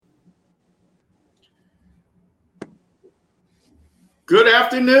Good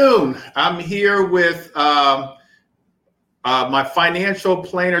afternoon. I'm here with my financial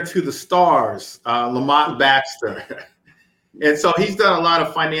planner to the stars, Lamont Baxter. And so he's done a lot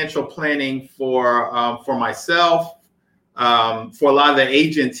of financial planning for myself, for a lot of the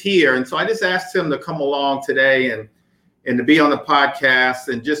agents here. And so I just asked him to come along today and to be on the podcast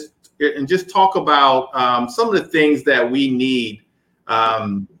and just talk about some of the things that we need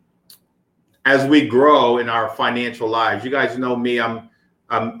as we grow in our financial lives. You guys know me, I'm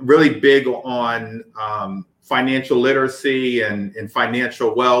really big on financial literacy and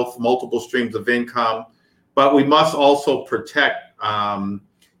financial wealth, multiple streams of income, but we must also protect,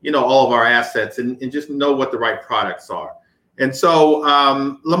 all of our assets and just know what the right products are. And so,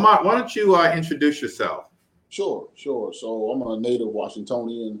 Lamont, why don't you introduce yourself? Sure. So I'm a native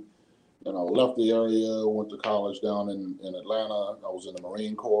Washingtonian. And I left the area, went to college down in Atlanta. I was in the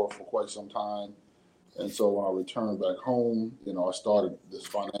Marine Corps for quite some time. And so when I returned back home, I started this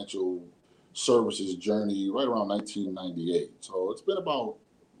financial services journey right around 1998. So it's been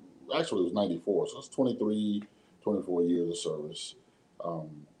actually it was 94. So it's 24 years of service.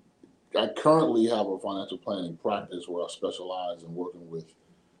 I currently have a financial planning practice where I specialize in working with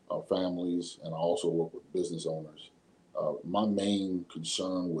families, and I also work with business owners. My main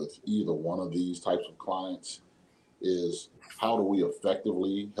concern with either one of these types of clients is how do we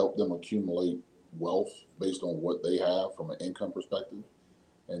effectively help them accumulate wealth based on what they have from an income perspective?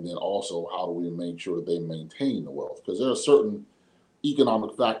 And then also, how do we make sure that they maintain the wealth? Because there are certain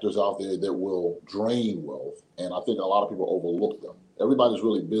economic factors out there that will drain wealth. And I think a lot of people overlook them. Everybody's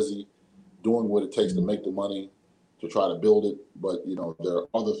really busy doing what it takes to make the money to try to build it, but there are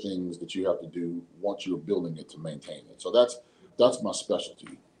other things that you have to do once you're building it to maintain it. So that's my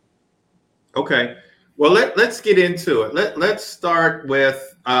specialty. Okay, well let's get into it. Let's start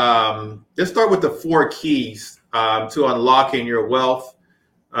with the four keys to unlocking your wealth.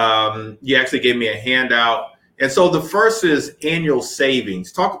 You actually gave me a handout, and so the first is annual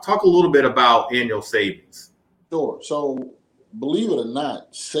savings. Talk a little bit about annual savings. Sure. So believe it or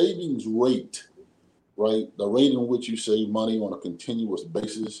not, savings rate. Right, the rate in which you save money on a continuous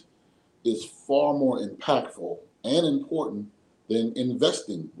basis is far more impactful and important than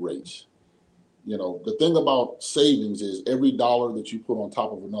investing rates. The thing about savings is every dollar that you put on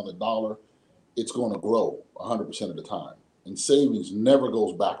top of another dollar, it's going to grow 100% of the time. And savings never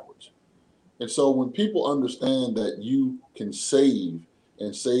goes backwards. And so when people understand that you can save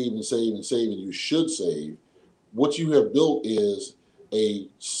and save and save and save, and you should save, what you have built is a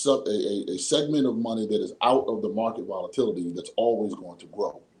segment of money that is out of the market volatility that's always going to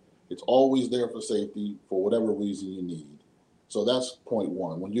grow. It's always there for safety for whatever reason you need. So that's point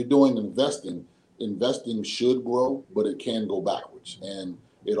one. When you're doing investing should grow, but it can go backwards. And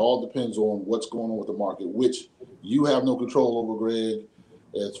it all depends on what's going on with the market, which you have no control over, Greg.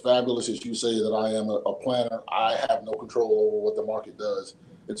 As fabulous as you say that I am a planner, I have no control over what the market does.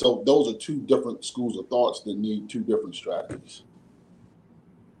 And so those are two different schools of thoughts that need two different strategies.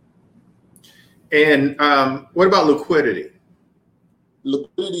 And what about liquidity?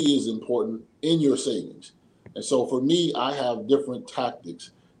 Liquidity is important in your savings. And so for me, I have different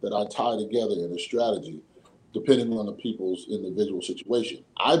tactics that I tie together in a strategy depending on the people's individual situation.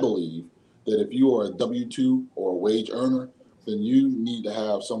 I believe that if you are a W-2 or a wage earner, then you need to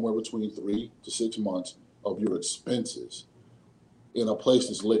have somewhere between 3 to 6 months of your expenses in a place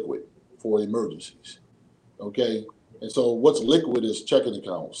that's liquid for emergencies. Okay? And so what's liquid is checking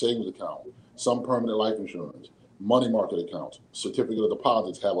account, savings account, some permanent life insurance, money market accounts, certificate of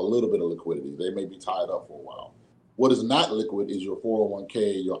deposits have a little bit of liquidity. They may be tied up for a while. What is not liquid is your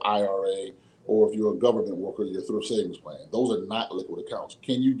 401k, your IRA, or if you're a government worker, your thrift savings plan. Those are not liquid accounts.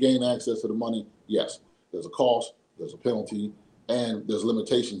 Can you gain access to the money? Yes. There's a cost, there's a penalty, and there's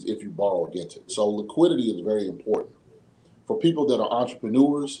limitations if you borrow against it. So liquidity is very important. For people that are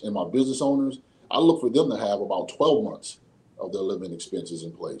entrepreneurs and my business owners, I look for them to have about 12 months of their living expenses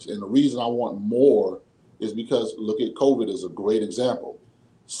in place. And the reason I want more is because look at COVID as a great example.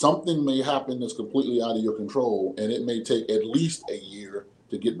 Something may happen that's completely out of your control, and it may take at least a year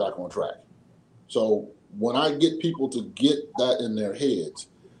to get back on track. So when I get people to get that in their heads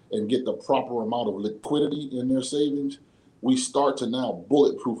and get the proper amount of liquidity in their savings, we start to now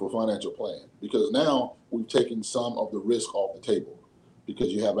bulletproof a financial plan, because now we've taken some of the risk off the table because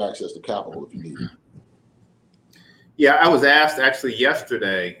you have access to capital if you need it. Yeah, I was asked actually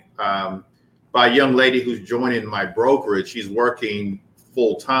yesterday by a young lady who's joining my brokerage. She's working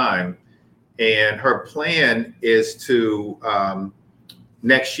full time, and her plan is to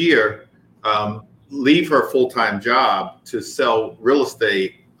next year leave her full-time job to sell real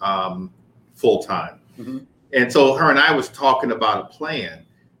estate full time. Mm-hmm. And so her and I was talking about a plan,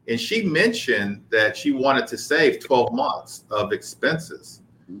 and she mentioned that she wanted to save 12 months of expenses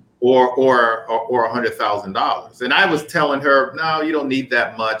or $100,000. And I was telling her, no, you don't need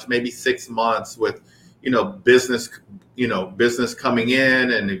that much, maybe 6 months with, business coming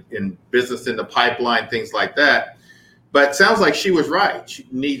in and business in the pipeline, things like that. But it sounds like she was right. She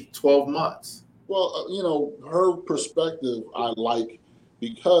needs 12 months. Well, her perspective I like,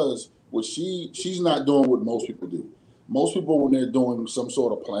 because she's not doing what most people do. Most people, when they're doing some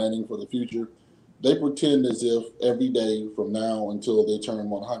sort of planning for the future, they pretend as if every day from now until they turn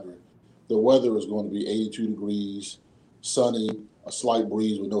 100, the weather is going to be 82 degrees, sunny, a slight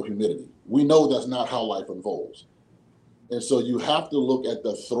breeze with no humidity. We know that's not how life unfolds. And so you have to look at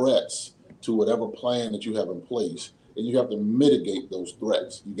the threats to whatever plan that you have in place, and you have to mitigate those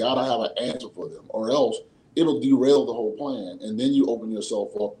threats. You got to have an answer for them, or else it'll derail the whole plan. And then you open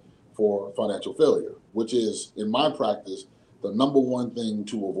yourself up for financial failure, which is, in my practice, the number one thing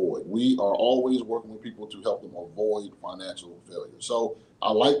to avoid. We are always working with people to help them avoid financial failure. So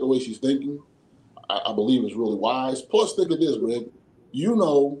I like the way she's thinking. I believe it's really wise. Plus, think of this, Greg.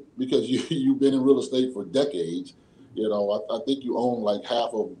 Because you've been in real estate for decades, I think you own like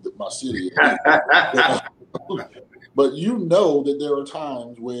half of my city. But that there are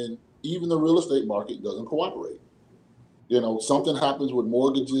times when even the real estate market doesn't cooperate. Something happens with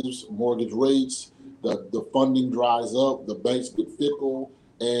mortgages, mortgage rates, the funding dries up, the banks get fickle.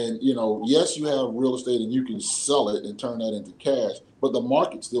 And, yes, you have real estate and you can sell it and turn that into cash, but the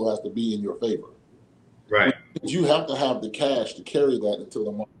market still has to be in your favor. Right. You have to have the cash to carry that until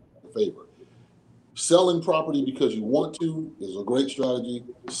the market is in your favor. Selling property because you want to is a great strategy.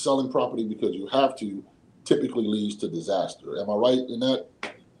 Selling property because you have to typically leads to disaster. Am I right in that?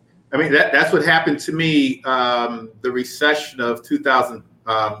 I mean, that's what happened to me. The recession of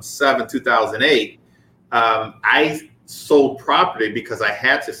 2007, 2008. I sold property because I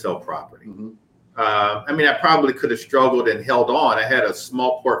had to sell property. Mm-hmm. I probably could have struggled and held on. I had a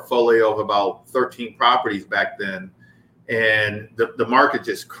small portfolio of about 13 properties back then, and the market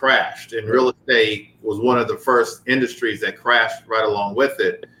just crashed. And real estate was one of the first industries that crashed right along with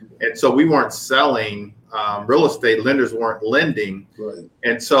it. And so we weren't selling. Real estate lenders weren't lending. Right.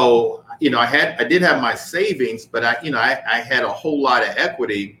 And so, I did have my savings, but I had a whole lot of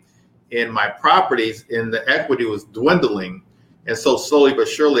equity in my properties, and the equity was dwindling. And so slowly but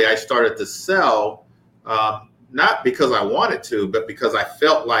surely I started to sell, not because I wanted to, but because I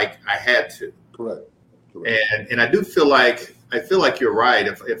felt like I had to. Correct. And I do feel like you're right.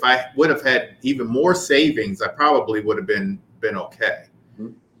 If I would have had even more savings, I probably would have been okay. Mm-hmm.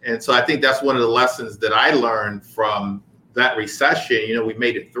 And so I think that's one of the lessons that I learned from that recession. We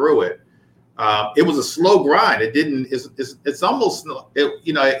made it through it. It was a slow grind. It's almost,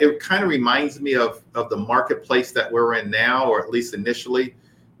 it kind of reminds me of the marketplace that we're in now, or at least initially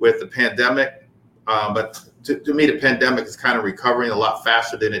with the pandemic. But to me, the pandemic is kind of recovering a lot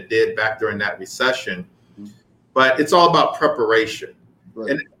faster than it did back during that recession. But it's all about preparation.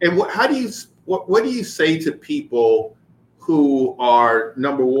 Right. And what do you say to people who are,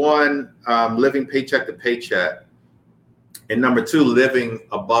 number one, living paycheck to paycheck, and number two, living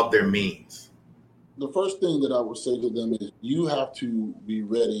above their means? The first thing that I would say to them is you have to be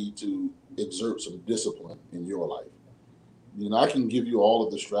ready to exert some discipline in your life. I can give you all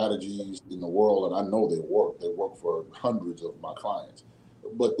of the strategies in the world, and I know they work. They work for hundreds of my clients,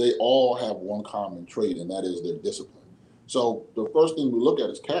 but they all have one common trait, and that is their discipline. So the first thing we look at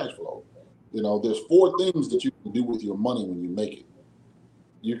is cash flow. There's 4 things that you can do with your money when you make it.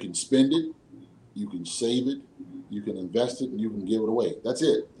 You can spend it, you can save it, you can invest it, and you can give it away. That's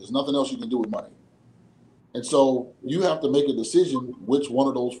it. There's nothing else you can do with money. And so you have to make a decision which one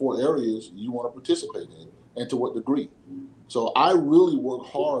of those 4 areas you want to participate in and to what degree. So I really work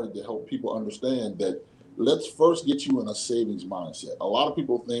hard to help people understand that let's first get you in a savings mindset. A lot of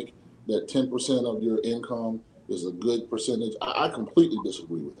people think that 10% of your income is a good percentage. I completely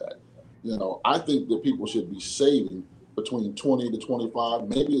disagree with that. I think that people should be saving between 20 to 25,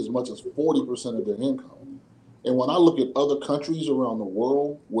 maybe as much as 40% of their income. And when I look at other countries around the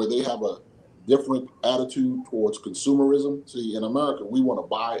world where they have a different attitude towards consumerism. See, in America, we want to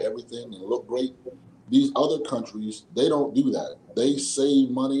buy everything and look great. These other countries, they don't do that. They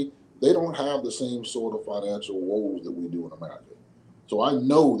save money. They don't have the same sort of financial woes that we do in America. So I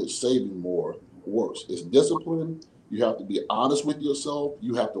know that saving more works. It's discipline. You have to be honest with yourself.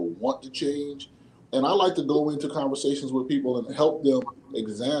 You have to want to change. And I like to go into conversations with people and help them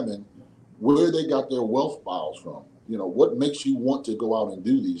examine where they got their wealth files from. What makes you want to go out and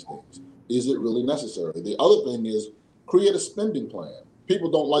do these things? Is it really necessary? The other thing is create a spending plan.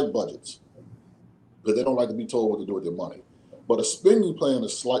 People don't like budgets. because they don't like to be told what to do with their money. But a spending plan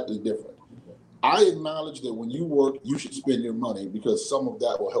is slightly different. I acknowledge that when you work, you should spend your money because some of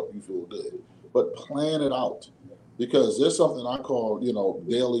that will help you feel good. But plan it out, because there's something I call,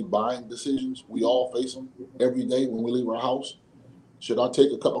 daily buying decisions. We all face them every day when we leave our house. Should I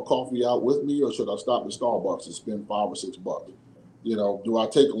take a cup of coffee out with me, or should I stop at Starbucks and spend $5 or $6? Do I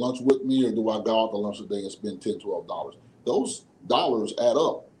take lunch with me, or do I go out to lunch today and spend $10, $12? Those dollars add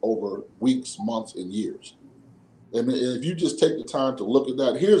up over weeks, months, and years. And if you just take the time to look at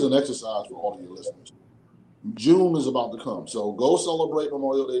that, here's an exercise for all of your listeners. June is about to come. So go celebrate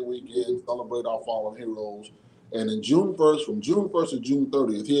Memorial Day weekend, celebrate our fallen heroes. And in June 1st, from June 1st to June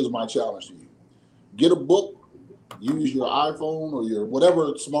 30th, here's my challenge to you. Get a book, use your iPhone or your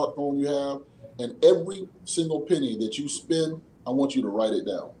whatever smartphone you have, and every single penny that you spend, I want you to write it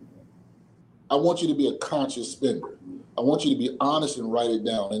down. I want you to be a conscious spender. I want you to be honest and write it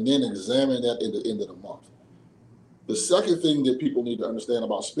down, and then examine that at the end of the month. The second thing that people need to understand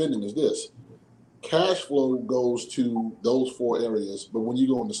about spending is this. Cash flow goes to those 4 areas, but when you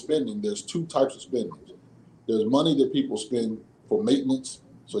go into spending, there's 2 types of spending. There's money that people spend for maintenance,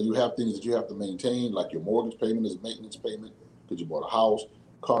 so you have things that you have to maintain, like your mortgage payment is maintenance payment because you bought a house,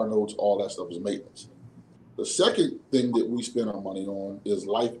 car notes, all that stuff is maintenance. The second thing that we spend our money on is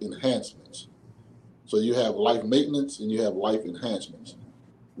life enhancements. So you have life maintenance and you have life enhancements.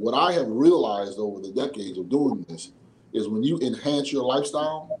 What I have realized over the decades of doing this is when you enhance your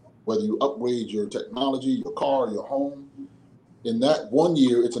lifestyle, whether you upgrade your technology, your car, your home, in that 1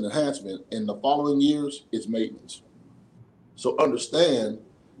 year, it's an enhancement. In the following years, it's maintenance. So understand,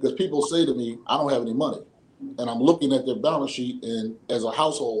 because people say to me, I don't have any money. And I'm looking at their balance sheet, and as a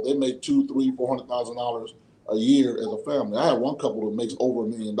household, they make $200,000, $300,000, $400,000 a year as a family. I have one couple that makes over $1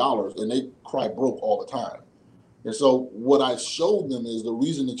 million, and they cry broke all the time. And so what I showed them is the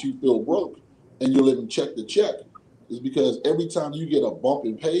reason that you feel broke and you're living check to check is because every time you get a bump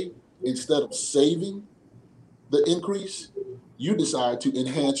in pay, instead of saving the increase, you decide to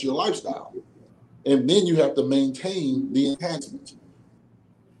enhance your lifestyle. And then you have to maintain the enhancements.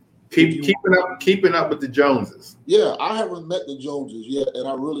 Keeping up with the Joneses. Yeah, I haven't met the Joneses yet, and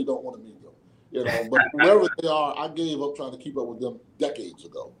I really don't want to meet them. But wherever they are, I gave up trying to keep up with them decades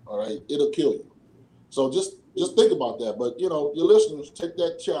ago. All right, it'll kill you. So just think about that. But your listeners, take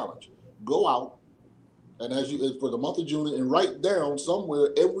that challenge. Go out, and for the month of June, and write down somewhere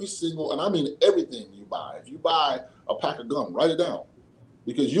every single, and I mean everything you buy. If you buy a pack of gum, write it down,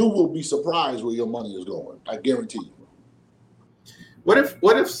 because you will be surprised where your money is going. I guarantee you. What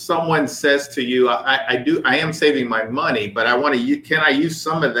if someone says to you, I am saving my money, but can I use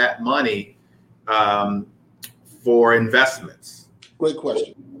some of that money for investments? Great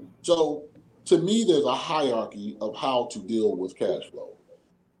question. So to me, there's a hierarchy of how to deal with cash flow.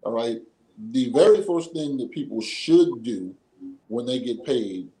 All right. The very first thing that people should do when they get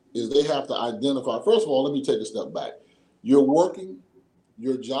paid is they have to identify. First of all, let me take a step back. You're working.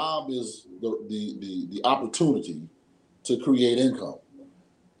 Your job is the opportunity to create income.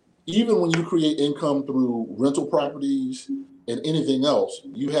 Even when you create income through rental properties and anything else,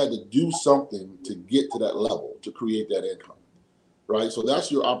 you had to do something to get to that level to create that income, right? So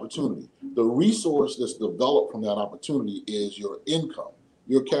that's your opportunity. The resource that's developed from that opportunity is your income,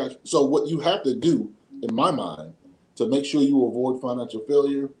 your cash. So what you have to do, in my mind, to make sure you avoid financial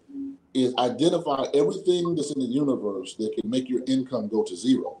failure is identify everything that's in the universe that can make your income go to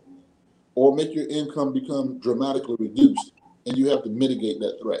zero or make your income become dramatically reduced, and you have to mitigate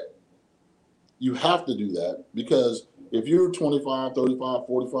that threat. You have to do that because if you're 25, 35,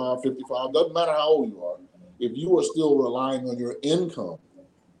 45, 55, doesn't matter how old you are, if you are still relying on your income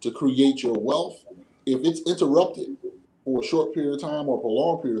to create your wealth, if it's interrupted for a short period of time or a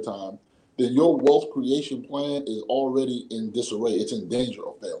prolonged period of time, then your wealth creation plan is already in disarray. It's in danger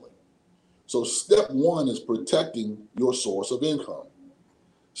of failing. So step 1 is protecting your source of income.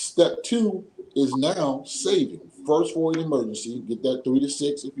 Step 2 is now saving. First, for an emergency, get that 3 to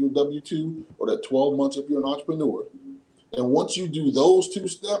 6 if you're a W-2 or that 12 months if you're an entrepreneur. And once you do those 2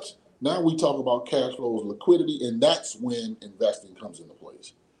 steps, now we talk about cash flows, liquidity, and that's when investing comes into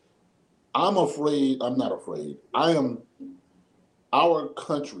place. Our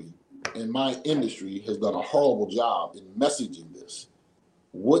country and my industry has done a horrible job in messaging this.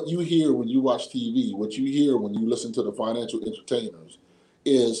 What you hear when you watch TV, what you hear when you listen to the financial entertainers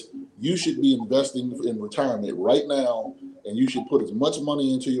is you should be investing in retirement right now, and you should put as much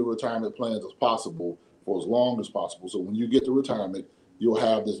money into your retirement plans as possible for as long as possible. So when you get to retirement, you'll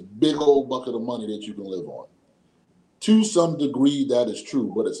have this big old bucket of money that you can live on. To some degree, that is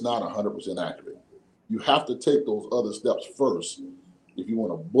true, but it's not 100% accurate. You have to take those other steps first if you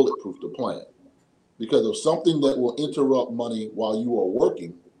want to bulletproof the plan. Because if something that will interrupt money while you are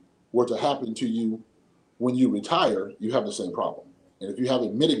working were to happen to you when you retire, you have the same problem. And if you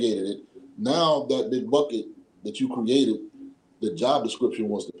haven't mitigated it, now that big bucket that you created, the job description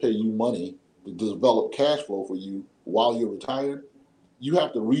was to pay you money to develop cash flow for you while you're retired. You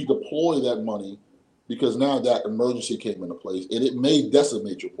have to redeploy that money because now that emergency came into place, and it may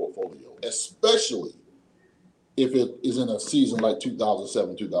decimate your portfolio, especially if it is in a season like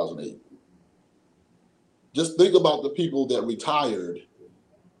 2007, 2008. Just think about the people that retired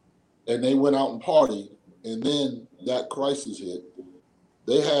and they went out and partied, and then that crisis hit.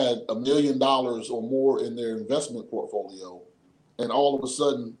 They had $1 million or more in their investment portfolio, and all of a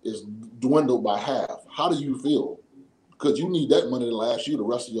sudden it's dwindled by half. How do you feel? Because you need that money to last you the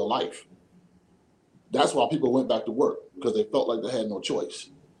rest of your life. That's why people went back to work, because they felt like they had no choice.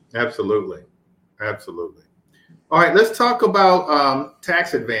 Absolutely. Absolutely. All right, let's talk about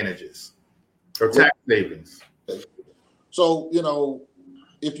tax advantages or tax savings. Okay. So,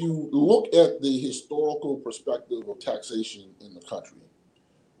 if you look at the historical perspective of taxation in the country,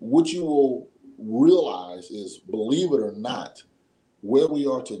 what you will realize is, believe it or not, where we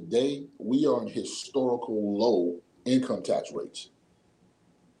are today, we are in historical low income tax rates.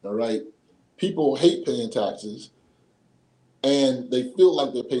 All right. People hate paying taxes and they feel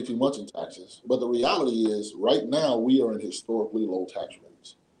like they pay too much in taxes. But the reality is, right now, we are in historically low tax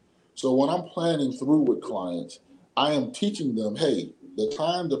rates. So when I'm planning through with clients, I am teaching them, hey, the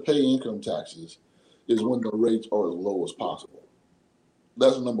time to pay income taxes is when the rates are as low as possible.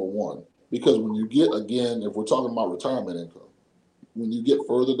 That's number one. Because when you get, again, if we're talking about retirement income, when you get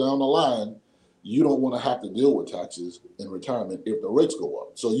further down the line, you don't want to have to deal with taxes in retirement if the rates go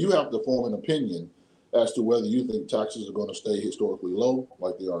up. So you have to form an opinion as to whether you think taxes are going to stay historically low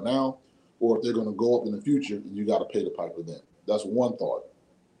like they are now, or if they're going to go up in the future and you got to pay the piper then. That's one thought.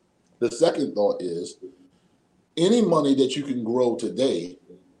 The second thought is, any money that you can grow today,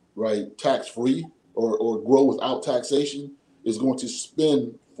 right, tax-free or grow without taxation is going to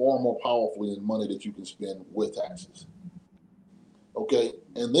spend far more powerfully than money that you can spend with taxes. Okay,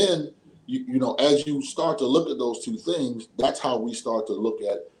 and then as you start to look at those two things, that's how we start to look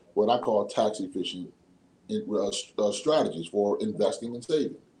at what I call tax efficient strategies for investing and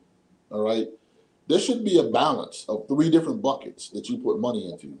saving. All right, there should be a balance of 3 different buckets that you put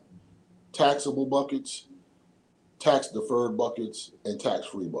money into: taxable buckets, tax deferred buckets, and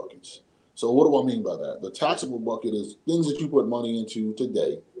tax-free buckets. So what do I mean by that? The taxable bucket is things that you put money into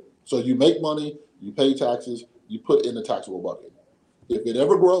today. So you make money, you pay taxes, you put in the taxable bucket. If it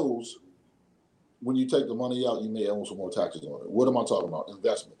ever grows, when you take the money out, you may owe some more taxes on it. What am I talking about?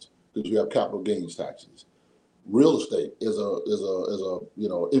 Investments, because you have capital gains taxes. Real estate is a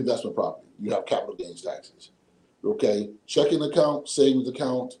investment property. You have capital gains taxes. Okay, checking account, savings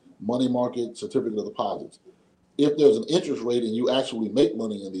account, money market, certificate of deposits. If there's an interest rate and you actually make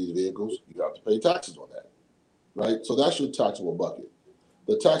money in these vehicles, you have to pay taxes on that, right? So that's your taxable bucket.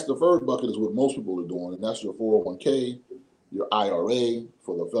 The tax deferred bucket is what most people are doing, and that's your 401k, your IRA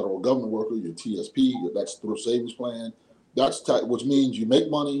for the federal government worker, your TSP, that's through savings plan. Which means you make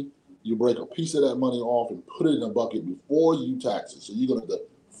money, you break a piece of that money off and put it in a bucket before you tax it. So you're going to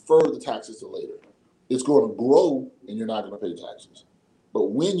defer the taxes to later. It's going to grow and you're not going to pay taxes.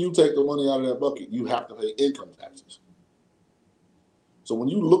 But when you take the money out of that bucket, you have to pay income taxes. So when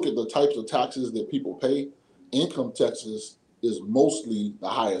you look at the types of taxes that people pay, income taxes is mostly the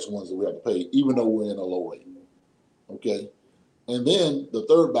highest ones that we have to pay, even though we're in a low rate. Okay? And then the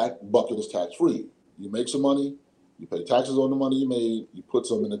third bucket is tax-free. You make some money, you pay taxes on the money you made, you put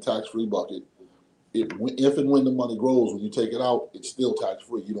some in the tax-free bucket. If and when the money grows, when you take it out, it's still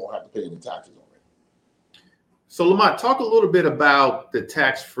tax-free. You don't have to pay any taxes on it. So Lamont, talk a little bit about the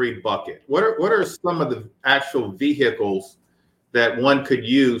tax-free bucket. What are some of the actual vehicles that one could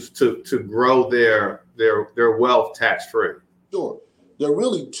use to grow their wealth tax-free? Sure. There are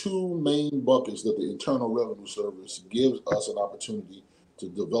really 2 main buckets that the Internal Revenue Service gives us an opportunity to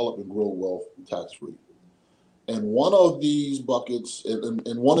develop and grow wealth tax-free. And one of these buckets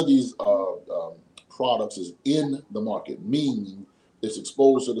and one of these products is in the market, meaning it's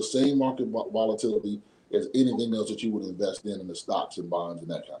exposed to the same market volatility as anything else that you would invest in the stocks and bonds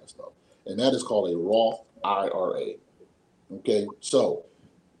and that kind of stuff. And that is called a Roth IRA. Okay, so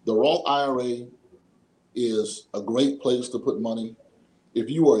the Roth IRA is a great place to put money. If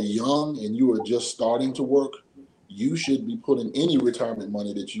you are young and you are just starting to work, you should be putting any retirement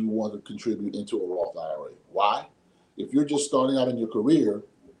money that you want to contribute into a Roth IRA. Why? If you're just starting out in your career,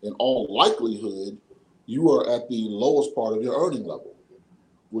 in all likelihood, you are at the lowest part of your earning level,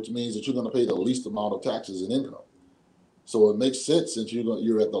 which means that you're going to pay the least amount of taxes and income. So it makes sense, since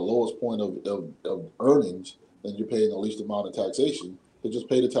you're at the lowest point of earnings and you're paying the least amount of taxation, to just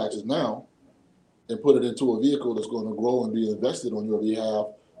pay the taxes now and put it into a vehicle that's going to grow and be invested on your behalf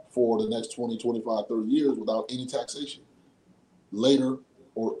for the next 20, 25, 30 years without any taxation later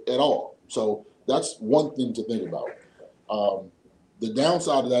or at all. So that's one thing to think about. The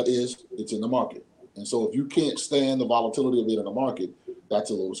downside of that is it's in the market. And so if you can't stand the volatility of it in the market,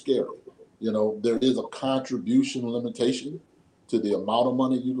 that's a little scary. There is a contribution limitation to the amount of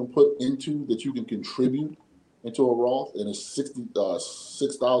money you can put into, that you can contribute into a Roth, and it's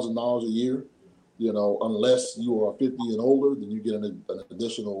 $6,000 a year. Unless you are 50 and older, then you get an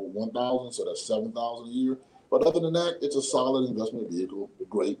additional 1,000, so that's 7,000 a year. But other than that, it's a solid investment vehicle,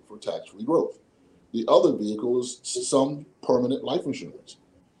 great for tax-free growth. The other vehicle is some permanent life insurance.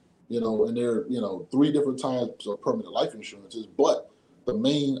 And there are, 3 different types of permanent life insurances, but the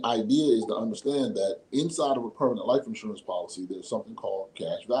main idea is to understand that inside of a permanent life insurance policy, there's something called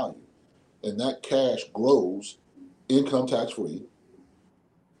cash value. And that cash grows income tax-free,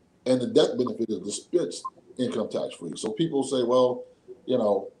 and the death benefit is dispensed income tax-free. So people say, well,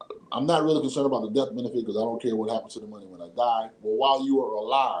 I'm not really concerned about the death benefit because I don't care what happens to the money when I die. Well, while you are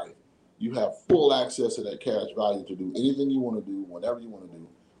alive, you have full access to that cash value to do anything you want to do, whenever you want to do.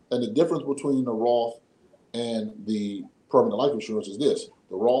 And the difference between the Roth and the permanent life insurance is this.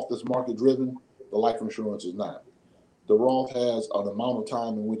 The Roth is market driven, the life insurance is not. The Roth has an amount of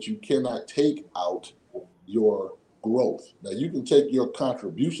time in which you cannot take out your growth. Now, you can take your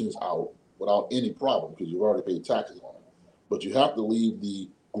contributions out without any problem because you've already paid taxes on it, but you have to leave the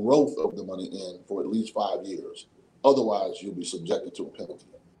growth of the money in for at least 5 years. Otherwise, you'll be subjected to a penalty.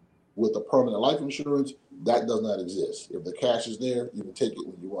 With a permanent life insurance, that does not exist. If the cash is there, you can take it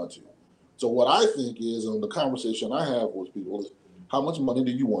when you want to. So what I think is, and the conversation I have with people is, how much money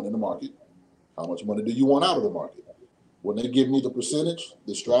do you want in the market? How much money do you want out of the market? When they give me the percentage,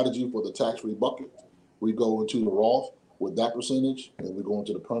 the strategy for the tax-free bucket, we go into the Roth with that percentage, and we go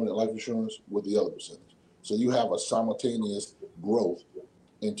into the permanent life insurance with the other percentage. So you have a simultaneous growth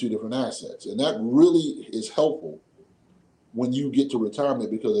in 2 different assets. And that really is helpful when you get to retirement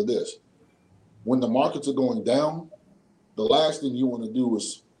because of this. When the markets are going down, the last thing you want to do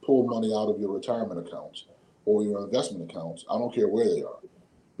is pull money out of your retirement accounts or your investment accounts. I don't care where they are.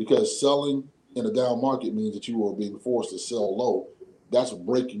 Because selling in a down market means that you are being forced to sell low. That's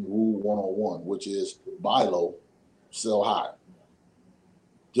breaking rule 101, which is buy low, sell high.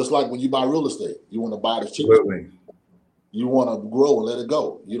 Just like when you buy real estate, you want to buy the cheapest. You want to grow and let it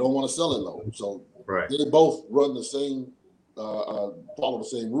go. You don't want to sell it low. So They both run the same, follow the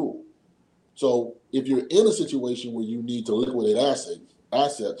same rule. So if you're in a situation where you need to liquidate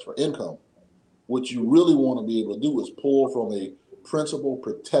assets for income, what you really want to be able to do is pull from a principal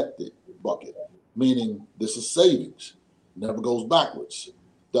protected bucket, meaning this is savings, never goes backwards.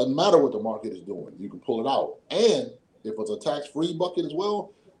 Doesn't matter what the market is doing, you can pull it out. And if it's a tax-free bucket as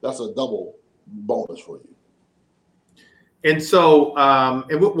well, that's a double bonus for you. And so,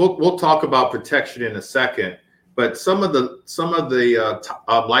 and we'll talk about protection in a second. But some of the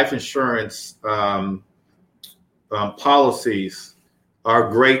life insurance policies are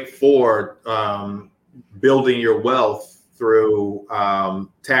great for building your wealth through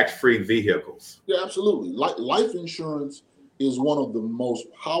tax-free vehicles. Yeah, absolutely. Life insurance is one of the most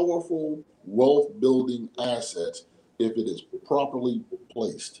powerful wealth-building assets if it is properly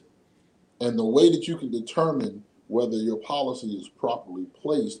placed. And the way that you can determine whether your policy is properly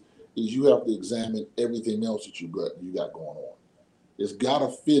placed is you have to examine everything else that you got going on. It's got to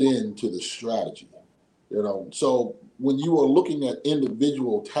fit into the strategy. So when you are looking at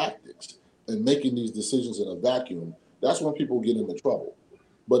individual tactics and making these decisions in a vacuum, that's when people get into trouble.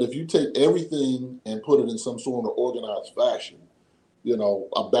 But if you take everything and put it in some sort of organized fashion,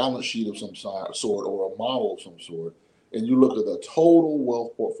 a balance sheet of some sort or a model of some sort, and you look at the total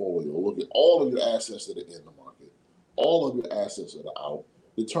wealth portfolio, look at all of your assets that are in the market, all of your assets that are out,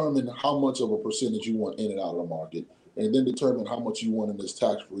 determine how much of a percentage you want in and out of the market, and then determine how much you want in this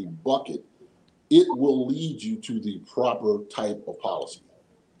tax-free bucket, it will lead you to the proper type of policy.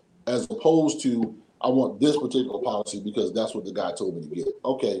 As opposed to, I want this particular policy because that's what the guy told me to get.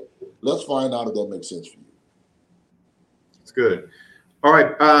 Okay, let's find out if that makes sense for you. It's good. All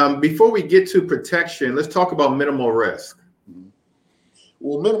right, before we get to protection, let's talk about minimal risk. Mm-hmm.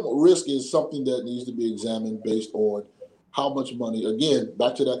 Well, minimal risk is something that needs to be examined based on how much money, again,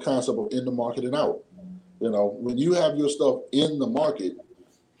 back to that concept of in the market and out. When you have your stuff in the market,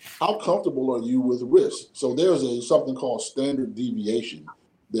 how comfortable are you with risk? So there's something called standard deviation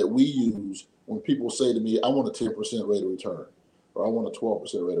that we use when people say to me, I want a 10% rate of return, or I want a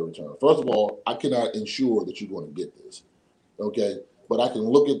 12% rate of return. First of all, I cannot ensure that you're going to get this. Okay, but I can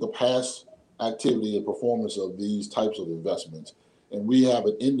look at the past activity and performance of these types of investments, and we have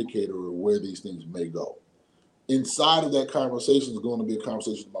an indicator of where these things may go. Inside of that conversation is going to be a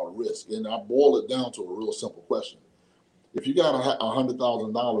conversation about risk, and I boil it down to a real simple question. If you got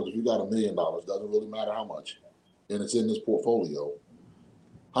 $100,000, if you got $1 million, doesn't really matter how much, and it's in this portfolio,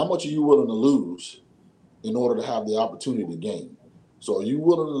 how much are you willing to lose in order to have the opportunity to gain? So are you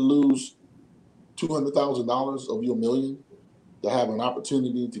willing to lose $200,000 of your million to have an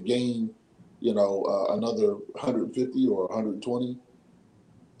opportunity to gain, another 150 or 120?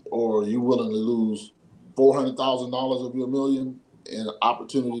 Or are you willing to lose $400,000 of your million and an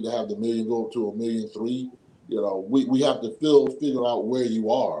opportunity to have the million go up to $1.3 million? We have to figure out where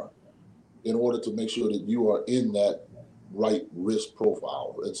you are in order to make sure that you are in that right risk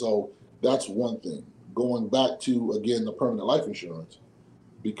profile. And so that's one thing. Going back to, again, the permanent life insurance,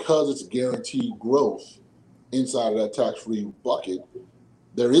 because it's guaranteed growth inside of that tax-free bucket,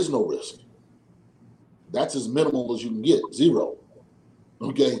 there is no risk. That's as minimal as you can get, zero.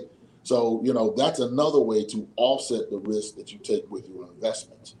 Okay? So, that's another way to offset the risk that you take with your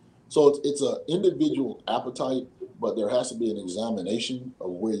investments. So it's an individual appetite, but there has to be an examination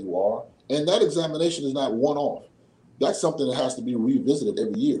of where you are. And that examination is not one-off. That's something that has to be revisited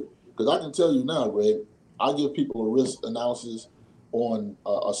every year. Because I can tell you now, Greg, I give people a risk analysis on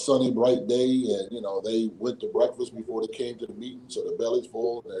a sunny, bright day, and they went to breakfast before they came to the meeting, so their belly's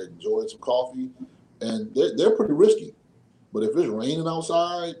full, they're enjoying some coffee, and they're pretty risky. But if it's raining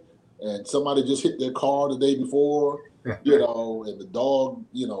outside and somebody just hit their car the day before, and the dog,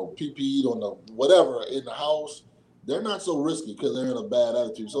 pee-peed on the whatever in the house, they're not so risky because they're in a bad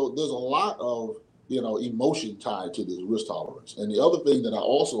attitude. So there's a lot of emotion tied to this risk tolerance. And the other thing that I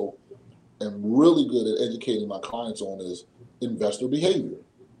also am really good at educating my clients on is investor behavior.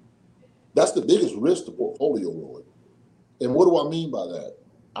 That's the biggest risk to portfolio ruin. And what do I mean by that?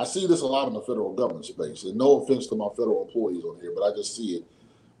 I see this a lot in the federal government space, and no offense to my federal employees on here, but I just see it.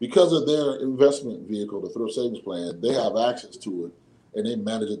 Because of their investment vehicle, the thrift savings plan, they have access to it, and they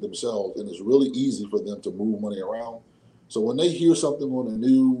manage it themselves, and it's really easy for them to move money around. So when they hear something on the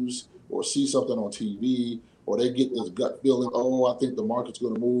news or see something on TV, or they get this gut feeling, I think the market's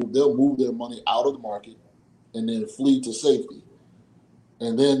going to move, they'll move their money out of the market and then flee to safety.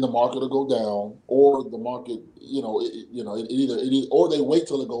 And then the market will go down, or the market, or they wait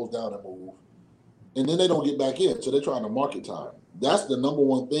till it goes down and move, and then they don't get back in. So they're trying to market time. That's the number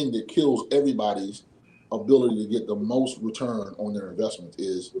one thing that kills everybody's ability to get the most return on their investment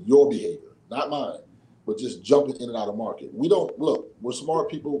is your behavior, not mine, but just jumping in and out of market. We're smart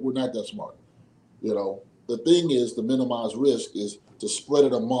people. We're not that smart. The thing is to minimize risk is to spread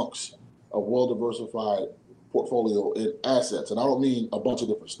it amongst a well-diversified portfolio in assets. And I don't mean a bunch of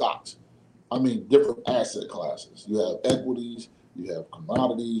different stocks. I mean different asset classes. You have equities, you have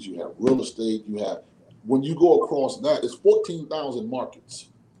commodities, you have real estate, when you go across that, it's 14,000 markets.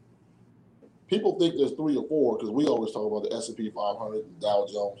 People think there's 3 or 4 because we always talk about the S&P 500 and Dow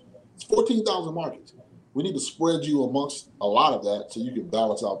Jones. It's 14,000 markets. We need to spread you amongst a lot of that so you can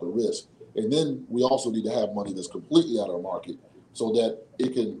balance out the risk. And then we also need to have money that's completely out of the market so that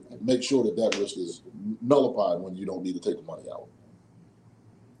it can make sure that risk is nullified when you don't need to take the money out.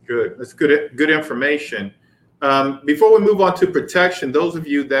 Good. That's good information. Before we move on to protection, those of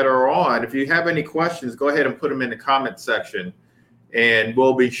you that are on, if you have any questions, go ahead and put them in the comment section, and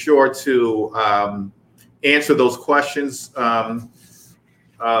we'll be sure to answer those questions.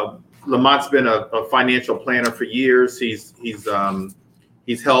 Lamont's been a financial planner for years. He's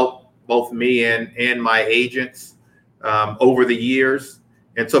helped both me and my agents over the years.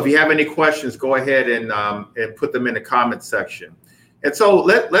 And so if you have any questions, go ahead and put them in the comment section. And so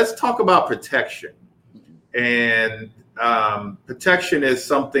let's talk about protection. And protection is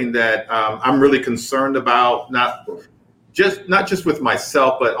something that I'm really concerned about, not just with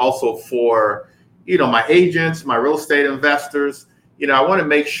myself, but also for, my agents, my real estate investors. I want to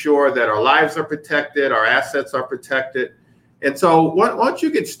make sure that our lives are protected, our assets are protected. And so why don't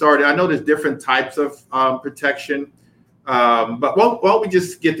you get started? I know there's different types of protection, but why don't we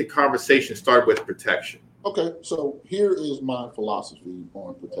just get the conversation started with protection? Okay, so here is my philosophy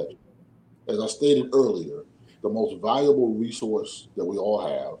on protection. As I stated earlier, the most valuable resource that we all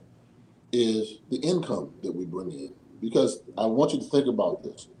have is the income that we bring in. Because I want you to think about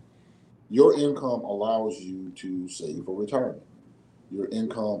this. Your income allows you to save for retirement. Your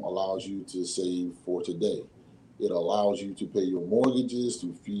income allows you to save for today. It allows you to pay your mortgages,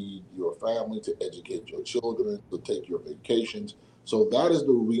 to feed your family, to educate your children, to take your vacations. So that is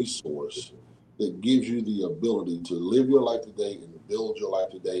the resource that gives you the ability to live your life today and build your life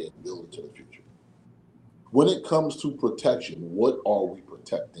today and build it to the future. when it comes to protection, what are we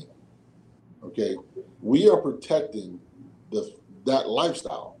protecting? Okay, we are protecting that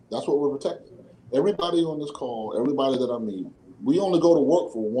lifestyle. That's what we're protecting. Everybody on this call, everybody that I meet, we only go to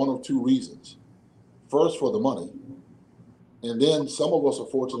work for one of two reasons. First, for the money. And then some of us are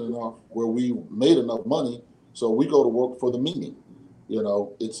fortunate enough where we made enough money, so we go to work for the meaning. You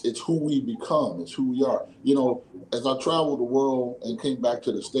know, it's who we become, it's who we are. You know, as I traveled the world and came back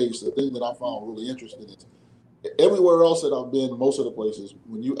to the States, the thing that I found really interesting is everywhere else that I've been, most of the places,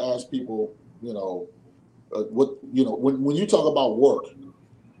 when you ask people, you know, when you talk about work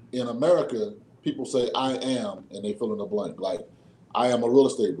in America, people say I am, and they fill in the blank. Like, I am a real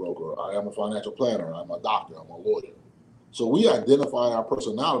estate broker, I am a financial planner, I'm a doctor, I'm a lawyer. So we identify our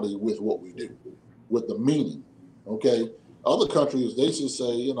personality with what we do, with the meaning. Okay. Other countries, they just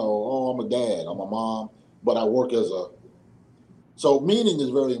say, you know, oh, I'm a dad, I'm a mom, but I work as a. So meaning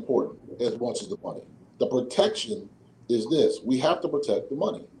is very important as much as the money. The protection is this: we have to protect the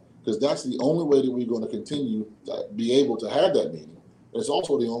money because that's the only way that we're going to continue to be able to have that meaning. It's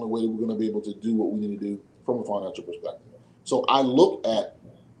also the only way that we're going to be able to do what we need to do from a financial perspective. So I look at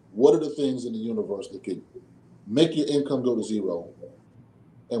what are the things in the universe that could make your income go to zero,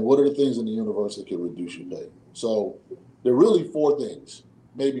 and what are the things in the universe that can reduce your pay. So there are really four things,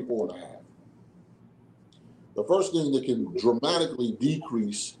 maybe four and a half. The first thing that can dramatically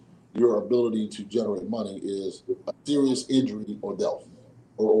decrease your ability to generate money is a serious injury or death,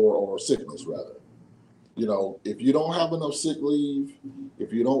 or sickness rather. You know, if you don't have enough sick leave,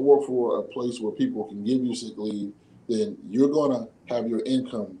 if you don't work for a place where people can give you sick leave, then you're going to have your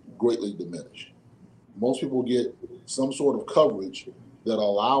income greatly diminished. Most people get some sort of coverage that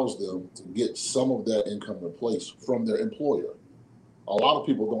allows them to get some of that income replaced from their employer. A lot of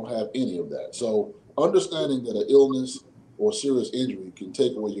people don't have any of that. So understanding that an illness or serious injury can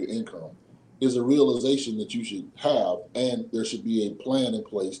take away your income is a realization that you should have, and there should be a plan in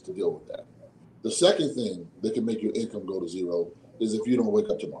place to deal with that. The second thing that can make your income go to zero is if you don't wake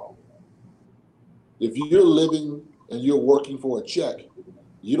up tomorrow. If you're living and you're working for a check,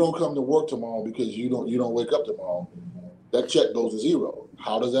 you don't come to work tomorrow because you don't wake up tomorrow, that check goes to zero.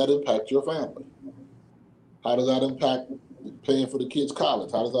 How does that impact your family? How does that impact paying for the kids'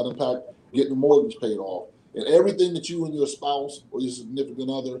 college? How does that impact getting the mortgage paid off? And everything that you and your spouse or your significant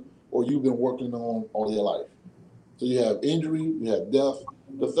other or you've been working on all your life. So you have injury, you have death.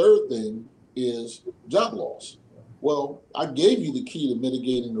 The third thing is job loss. Well, I gave you the key to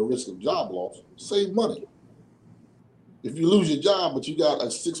mitigating the risk of job loss: save money. If you lose your job, but you got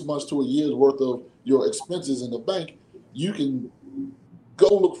a 6 months to a year's worth of your expenses in the bank, you can go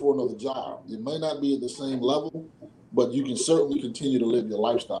look for another job. It may not be at the same level, but you can certainly continue to live your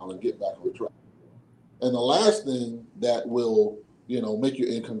lifestyle and get back on track. And the last thing that will, make your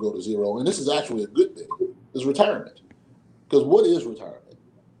income go to zero, and this is actually a good thing, is retirement. Because what is retirement?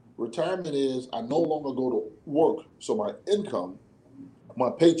 Retirement is I no longer go to work, so my income, my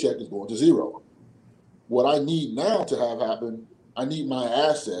paycheck is going to zero. What I need now to have happen, I need my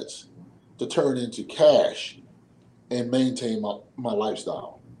assets to turn into cash and maintain my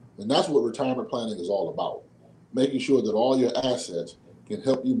lifestyle. And that's what retirement planning is all about, making sure that all your assets can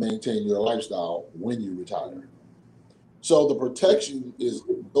help you maintain your lifestyle when you retire. So the protection is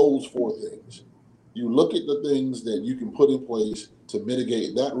those four things. You look at the things that you can put in place to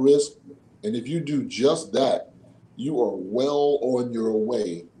mitigate that risk. And if you do just that, you are well on your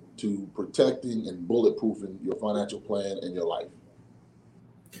way to protecting and bulletproofing your financial plan and your life.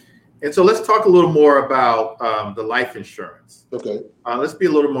 And so let's talk a little more about the life insurance. Okay. Let's be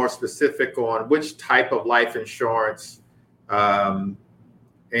a little more specific on which type of life insurance, and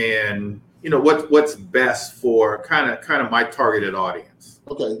what's best for kind of my targeted audience.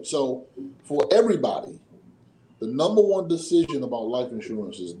 Okay, so for everybody, the number one decision about life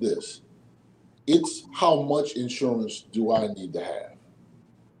insurance is this: it's how much insurance do I need to have?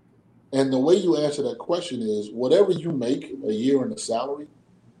 And the way you answer that question is whatever you make a year in a salary,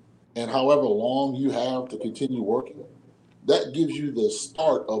 and however long you have to continue working, that gives you the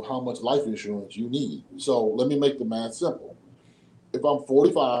start of how much life insurance you need. So let me make the math simple. If I'm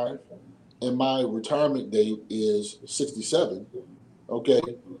 45 and my retirement date is 67, okay,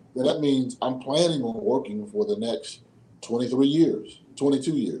 then that means I'm planning on working for the next 23 years,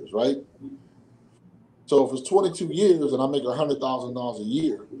 22 years, right? So if it's 22 years and I make $100,000 a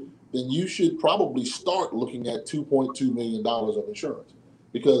year, then you should probably start looking at $2.2 million of insurance,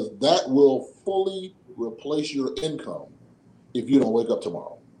 because that will fully replace your income if you don't wake up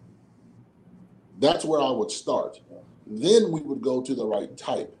tomorrow. That's where I would start. Then we would go to the right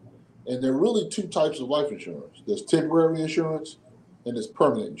type. And there are really two types of life insurance. There's temporary insurance and there's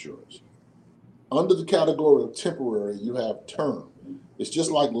permanent insurance. Under the category of temporary, you have term. It's just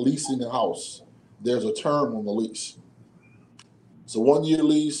like leasing a house. There's a term on the lease. So 1 year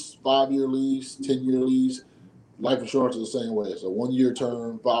lease, 5 year lease, 10-year lease. Life insurance is the same way. It's a 1 year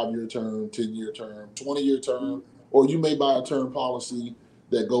term, 5 year term, 10-year term, 20-year term, or you may buy a term policy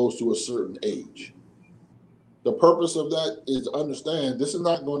that goes to a certain age. The purpose of that is to understand this is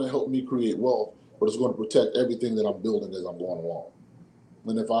not going to help me create wealth, but it's going to protect everything that I'm building as I'm going along.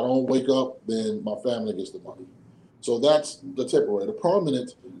 And if I don't wake up, then my family gets the money. So that's the temporary. The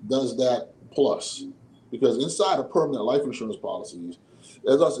permanent does that plus, because inside of permanent life insurance policies,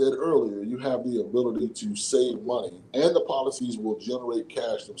 as I said earlier, you have the ability to save money, and the policies will generate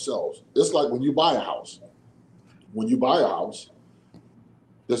cash themselves. It's like when you buy a house. When you buy a house,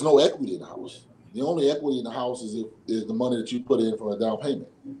 there's no equity in the house. The only equity in the house is the money that you put in for a down payment,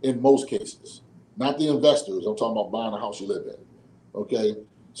 in most cases. Not the investors. I'm talking about buying a house you live in. Okay?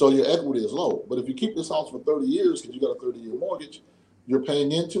 So your equity is low. But if you keep this house for 30 years because you got a 30-year mortgage, you're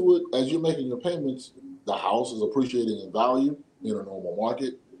paying into it. As you're making your payments, the house is appreciating in value in a normal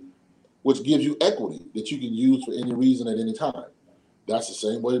market, which gives you equity that you can use for any reason at any time. That's the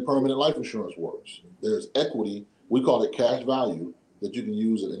same way permanent life insurance works. There's equity, we call it cash value, that you can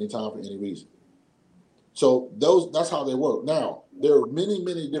use at any time for any reason. So that's how they work. Now, there are many,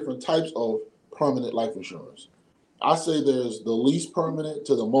 many different types of permanent life insurance. I say there's the least permanent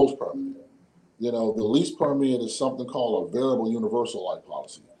to the most permanent. The least permanent is something called a variable universal life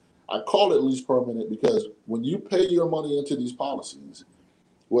policy. I call it least permanent because when you pay your money into these policies,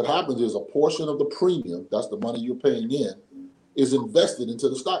 what happens is a portion of the premium, that's the money you're paying in, is invested into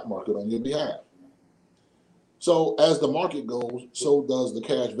the stock market on your behalf. So as the market goes, so does the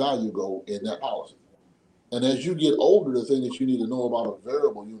cash value go in that policy. And as you get older, the thing that you need to know about a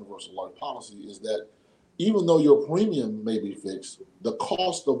variable universal life policy is that even though your premium may be fixed, the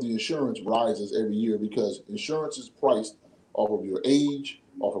cost of the insurance rises every year because insurance is priced off of your age,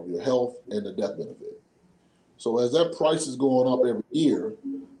 off of your health, and the death benefit. So as that price is going up every year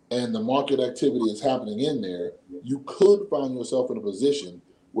and the market activity is happening in there, you could find yourself in a position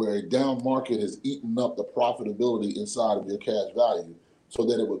where a down market has eaten up the profitability inside of your cash value so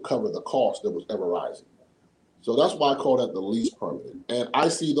that it would cover the cost that was ever rising. So that's why I call that the least permanent. And I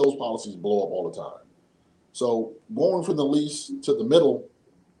see those policies blow up all the time. So going from the least to the middle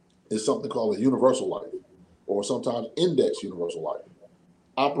is something called a universal life, or sometimes index universal life.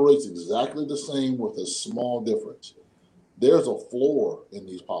 Operates exactly the same with a small difference. There's a floor in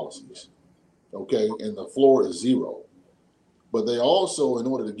these policies, okay? And the floor is 0. But they also, in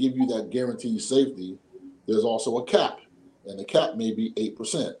order to give you that guaranteed safety, there's also a cap, and the cap may be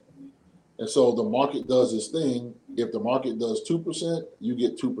 8%. And so the market does this thing. If the market does 2%, you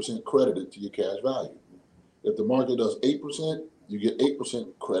get 2% credited to your cash value. If the market does 8%, you get 8%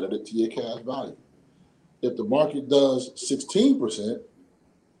 credited to your cash value. If the market does 16%,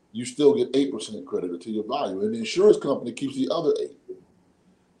 you still get 8% credited to your value. And the insurance company keeps the other 8.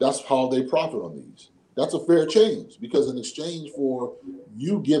 That's how they profit on these. That's a fair change because in exchange for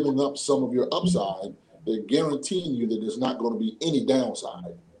you giving up some of your upside, they're guaranteeing you that there's not going to be any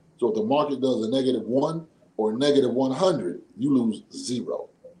downside. So if the market does a -1 or -100, you lose 0.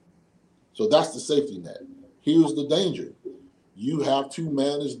 So that's the safety net. Here's the danger. You have to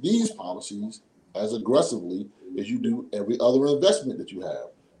manage these policies as aggressively as you do every other investment that you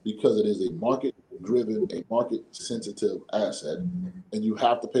have because it is a market-driven, a market-sensitive asset, and you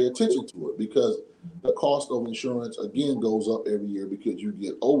have to pay attention to it because the cost of insurance, again, goes up every year because you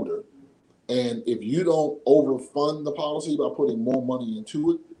get older. And if you don't overfund the policy by putting more money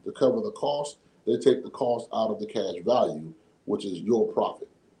into it to cover the cost, they take the cost out of the cash value, which is your profit.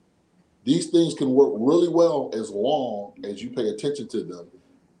 These things can work really well as long as you pay attention to them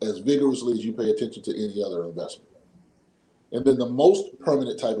as vigorously as you pay attention to any other investment. And then the most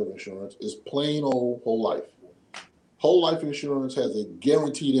permanent type of insurance is plain old whole life. Whole life insurance has a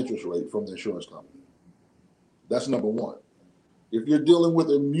guaranteed interest rate from the insurance company. That's number one. If you're dealing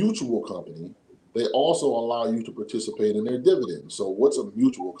with a mutual company, they also allow you to participate in their dividends. So what's a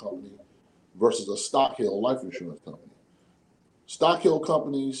mutual company versus a stock-held life insurance company? Stock-held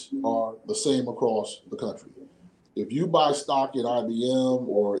companies are the same across the country. If you buy stock in IBM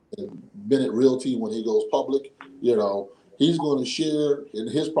or in Bennett Realty when he goes public, he's going to share in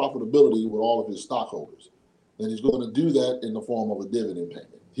his profitability with all of his stockholders. And he's going to do that in the form of a dividend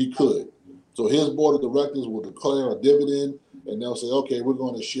payment. He could. So his board of directors will declare a dividend and they'll say, okay, we're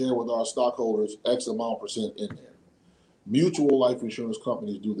going to share with our stockholders X amount % in there. Mutual life insurance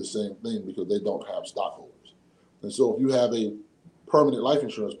companies do the same thing because they don't have stockholders. And so if you have a permanent life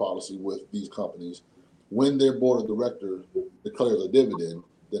insurance policy with these companies, when their board of directors declares a dividend,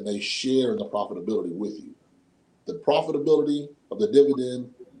 then they share in the profitability with you. The profitability of the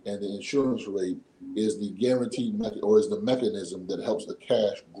dividend and the insurance rate is the guaranteed is the mechanism that helps the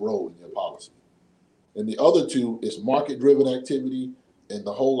cash grow in your policy. And the other two is market-driven activity, and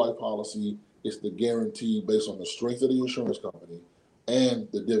the whole life policy is the guarantee based on the strength of the insurance company and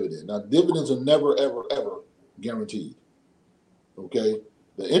the dividend. Now, dividends are never, ever, ever guaranteed. Okay?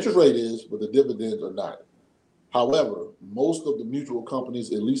 The interest rate is, but the dividends are not. However, most of the mutual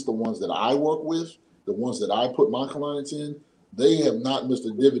companies, at least the ones that I work with, the ones that I put my clients in, they have not missed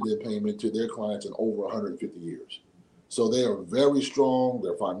a dividend payment to their clients in over 150 years. So they are very strong.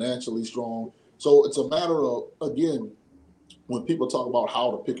 They're financially strong. So it's a matter of, again, when people talk about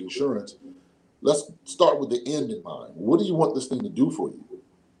how to pick insurance, let's start with the end in mind. What do you want this thing to do for you?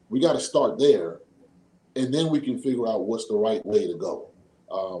 We got to start there, and then we can figure out what's the right way to go.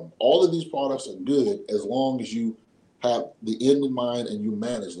 All of these products are good as long as you have the end in mind and you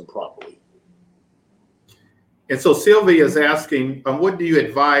manage them properly. And so Sylvia is asking, what do you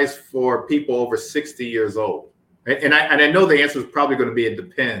advise for people over 60 years old? And I know the answer is probably going to be it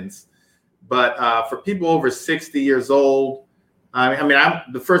depends. But for people over 60 years old,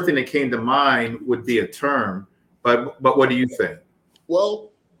 the first thing that came to mind would be a term. But what do you think?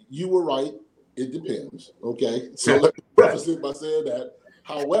 Well, you were right. It depends. Okay. So let me preface it by saying that.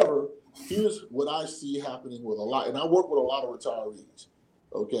 However, here's what I see happening with a lot. And I work with a lot of retirees.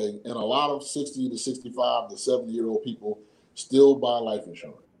 Okay. And a lot of 60 to 65 to 70-year-old people still buy life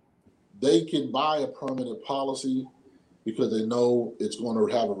insurance. They can buy a permanent policy because they know it's going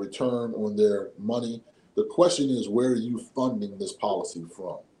to have a return on their money. The question is, where are you funding this policy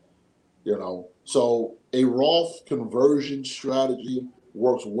from? So a Roth conversion strategy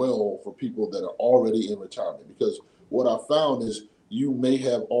works well for people that are already in retirement, because what I found is you may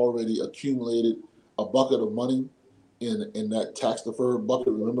have already accumulated a bucket of money in that tax-deferred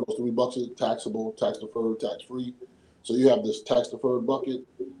bucket. Remember those three buckets: taxable, tax-deferred, tax-free. So you have this tax-deferred bucket,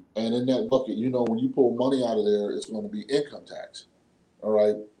 and in that bucket, when you pull money out of there, it's going to be income tax. All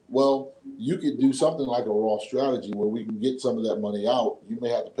right. Well, you could do something like a Roth strategy where we can get some of that money out. You may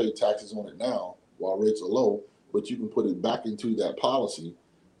have to pay taxes on it now while rates are low, but you can put it back into that policy,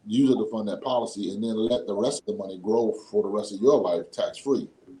 use it to fund that policy, and then let the rest of the money grow for the rest of your life tax-free.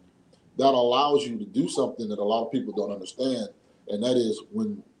 That allows you to do something that a lot of people don't understand, and that is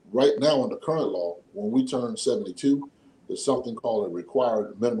right now under current law, when we turn 72, there's something called a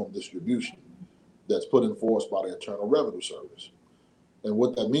required minimum distribution that's put in force by the Internal Revenue Service. And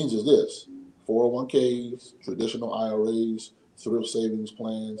what that means is this: 401ks, traditional IRAs, thrift savings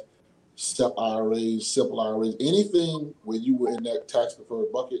plans, SEP IRAs, simple IRAs, anything where you were in that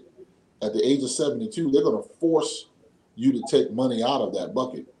tax-deferred bucket, at the age of 72, they're going to force you to take money out of that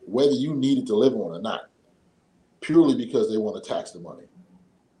bucket, whether you need it to live on or not, purely because they want to tax the money.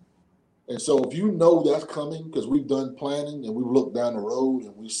 And so if you know that's coming, because we've done planning and we've looked down the road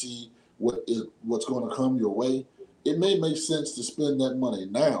and we see what's going to come your way, it may make sense to spend that money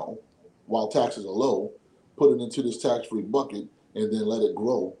now while taxes are low, put it into this tax-free bucket, and then let it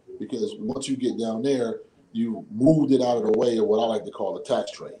grow. Because once you get down there, you moved it out of the way of what I like to call the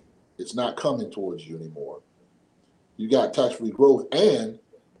tax train. It's not coming towards you anymore. You got tax-free growth, and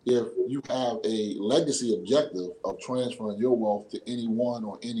if you have a legacy objective of transferring your wealth to anyone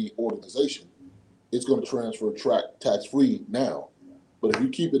or any organization, it's going to transfer tax-free now. But if you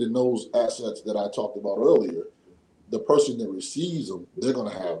keep it in those assets that I talked about earlier, the person that receives them, they're going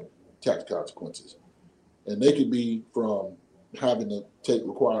to have tax consequences. And they could be from having to take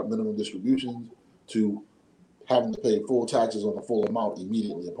required minimum distributions to having to pay full taxes on the full amount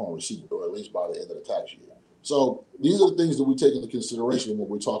immediately upon receipt, or at least by the end of the tax year. So these are the things that we take into consideration when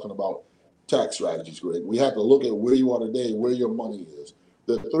we're talking about tax strategies, Greg. We have to look at where you are today, where your money is.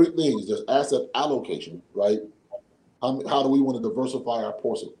 The three things: there's asset allocation, right? How do we want to diversify our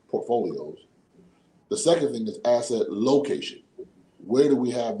portfolios? The second thing is asset location. Where do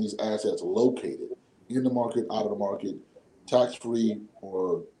we have these assets located? In the market, out of the market, tax-free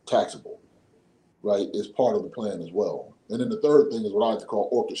or taxable, right? Is part of the plan as well. And then the third thing is what I like to call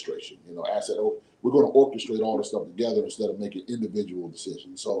orchestration. We're going to orchestrate all this stuff together instead of making individual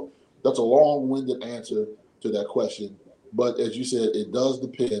decisions. So that's a long-winded answer to that question. But as you said, it does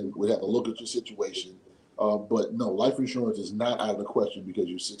depend. We have to look at your situation. But no, life insurance is not out of the question because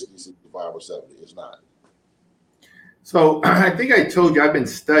you're 60, 65, or 70. It's not. So I think I told you I've been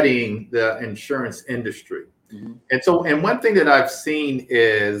studying the insurance industry. Mm-hmm. And one thing that I've seen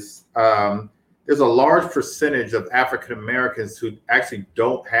is there's a large percentage of African Americans who actually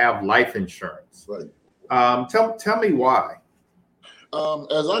don't have life insurance. Right. Tell me why.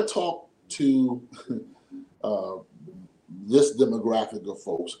 As I talk to this demographic of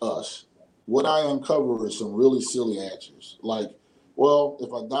folks, us, what I uncover is some really silly answers. Like, well,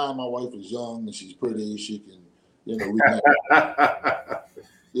 if I die, my wife is young and she's pretty, she can, remarry.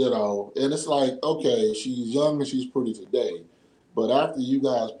 And it's like, okay, she's young and she's pretty today. But after you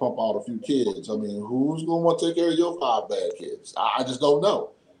guys pump out a few kids, I mean, who's going to want to take care of your 5 bad kids? I just don't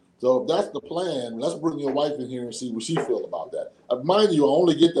know. So if that's the plan, let's bring your wife in here and see what she feels about that. Mind you, I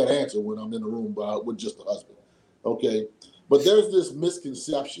only get that answer when I'm in the room with just the husband. Okay. But there's this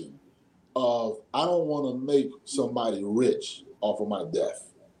misconception of I don't want to make somebody rich off of my death.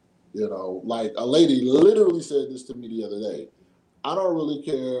 Like a lady literally said this to me the other day. I don't really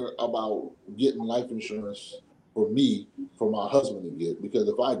care about getting life insurance for me, for my husband to get, because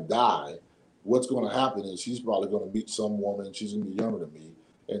if I die, what's going to happen is he's probably going to meet some woman, she's going to be younger than me,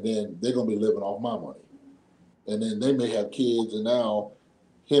 and then they're going to be living off my money. And then they may have kids, and now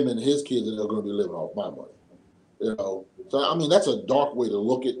him and his kids are going to be living off my money. So I mean, that's a dark way to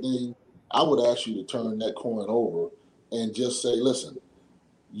look at things. I would ask you to turn that coin over and just say, listen,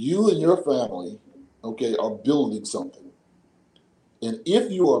 you and your family, okay, are building something. And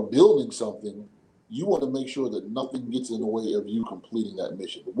if you are building something, you want to make sure that nothing gets in the way of you completing that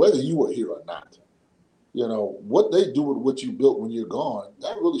mission, whether you are here or not. What they do with what you built when you're gone,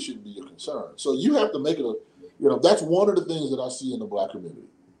 that really shouldn't be your concern. So you have to make it that's one of the things that I see in the Black community.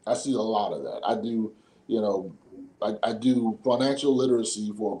 I see a lot of that. I do, I do financial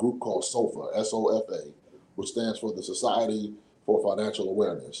literacy for a group called SOFA, SOFA, which stands for the Society for Financial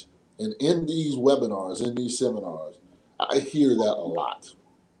Awareness. And in these webinars, in these seminars, I hear that a lot,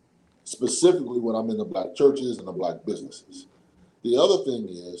 specifically when I'm in the Black churches and the Black businesses. The other thing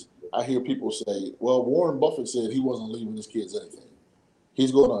is, I hear people say, well, Warren Buffett said he wasn't leaving his kids anything.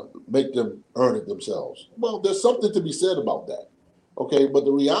 He's going to make them earn it themselves. Well, there's something to be said about that. Okay, but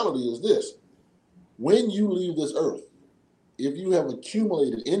the reality is this. When you leave this earth, if you have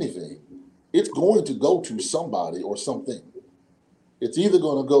accumulated anything, it's going to go to somebody or something. It's either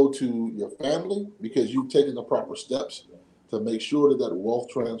going to go to your family because you've taken the proper steps to make sure that wealth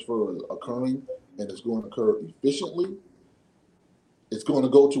transfer is occurring and it's going to occur efficiently. It's going to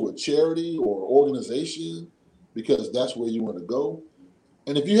go to a charity or organization because that's where you want to go.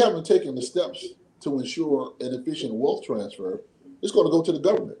 And if you haven't taken the steps to ensure an efficient wealth transfer, it's going to go to the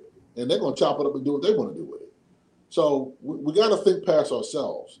government and they're going to chop it up and do what they want to do with it. So we got to think past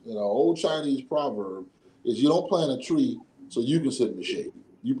ourselves. Old Chinese proverb is you don't plant a tree so you can sit in the shade.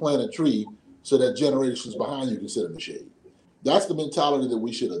 You plant a tree so that generations behind you can sit in the shade. That's the mentality that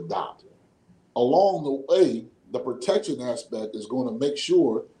we should adopt. Along the way, the protection aspect is going to make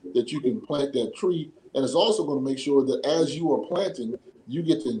sure that you can plant that tree, and it's also going to make sure that as you are planting, you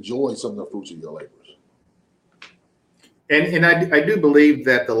get to enjoy some of the fruits of your labors. And I do believe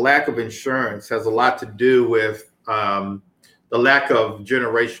that the lack of insurance has a lot to do with the lack of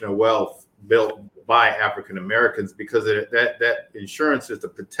generational wealth built by African Americans, because that insurance is the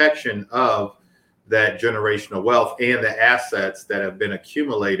protection of that generational wealth and the assets that have been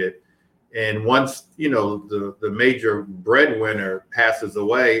accumulated. And once, the major breadwinner passes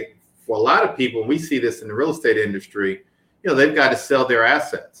away, for a lot of people, and we see this in the real estate industry, they've got to sell their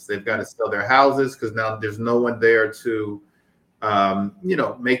assets. They've got to sell their houses because now there's no one there to,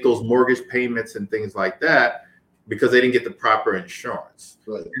 make those mortgage payments and things like that because they didn't get the proper insurance.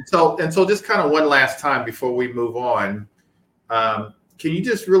 Right. And so just kind of one last time before we move on, can you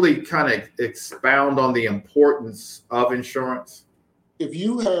just really kind of expound on the importance of insurance? If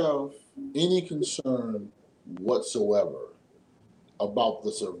you have any concern whatsoever about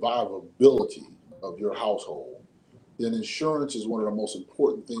the survivability of your household, then insurance is one of the most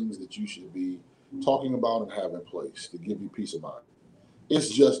important things that you should be talking about and have in place to give you peace of mind. It's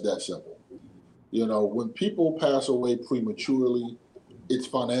just that simple. When people pass away prematurely, it's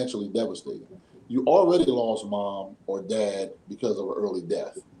financially devastating. You already lost mom or dad because of an early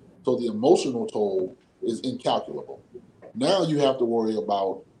death. So the emotional toll is incalculable. Now you have to worry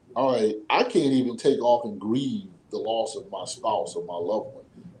about, all right, I can't even take off and grieve the loss of my spouse or my loved one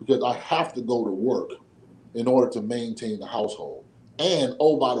because I have to go to work in order to maintain the household. And,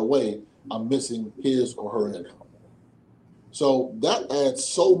 oh, by the way, I'm missing his or her income. So that adds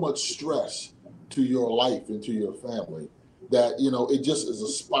so much stress to your life and to your family that, it just is a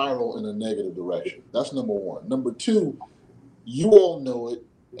spiral in a negative direction. That's number one. Number two, you all know it,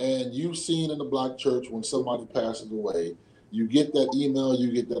 and you've seen in the Black church when somebody passes away, you get that email,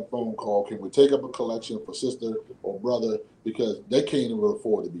 you get that phone call. Can we take up a collection for sister or brother because they can't even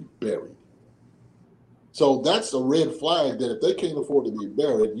afford to be buried? So that's a red flag that if they can't afford to be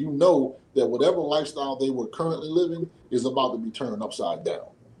buried, you know that whatever lifestyle they were currently living is about to be turned upside down.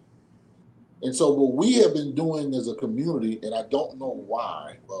 And so what we have been doing as a community, and I don't know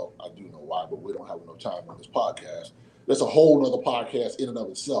why, well, I do know why, but we don't have enough time on this podcast. That's a whole nother podcast in and of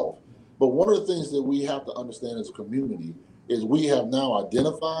itself. But one of the things that we have to understand as a community is we have now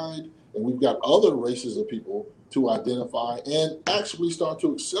identified, and we've got other races of people to identify and actually start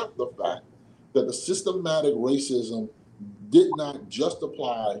to accept the fact that the systematic racism did not just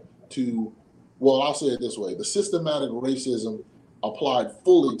apply to, well, I'll say it this way, the systematic racism applied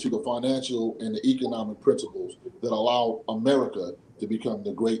fully to the financial and the economic principles that allowed America to become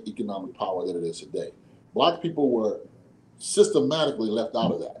the great economic power that it is today. Black people were systematically left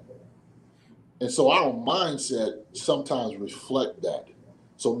out of that. And so our mindset sometimes reflect that.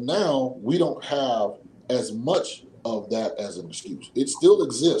 So now we don't have as much of that as an excuse. It still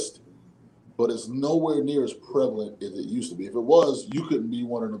exists, but it's nowhere near as prevalent as it used to be. If it was, you couldn't be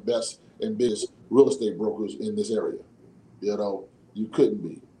one of the best and biggest real estate brokers in this area. You know, you couldn't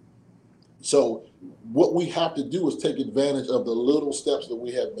be. So what we have to do is take advantage of the little steps that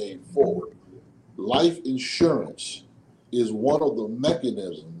we have made forward. Life insurance is one of the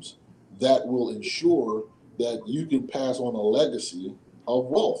mechanisms that will ensure that you can pass on a legacy of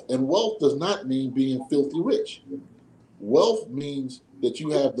wealth. And wealth does not mean being filthy rich. Wealth means that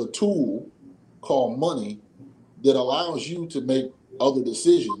you have the tool called money that allows you to make other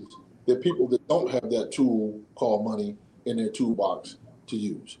decisions that people that don't have that tool called money in their toolbox to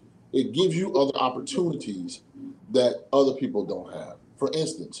use. It gives you other opportunities that other people don't have. For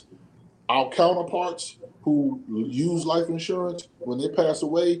instance, our counterparts who use life insurance, when they pass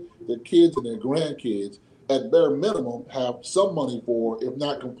away, their kids and their grandkids, at bare minimum, have some money for, if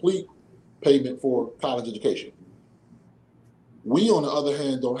not complete payment for college education. We, on the other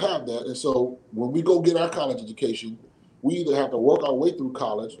hand, don't have that. And so when we go get our college education, we either have to work our way through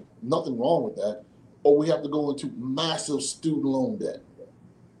college, nothing wrong with that, or we have to go into massive student loan debt.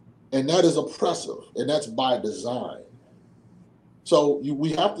 And that is oppressive, and that's by design. So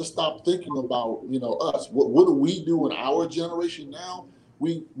we have to stop thinking about, us. What do we do in our generation now?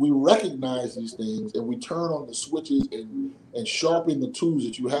 We recognize these things, and we turn on the switches and sharpen the tools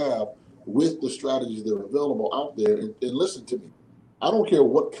that you have with the strategies that are available out there. And listen to me, I don't care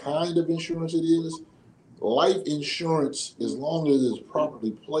what kind of insurance it is. Life insurance, as long as it is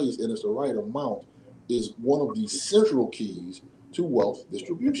properly placed and it's the right amount, is one of the central keys to wealth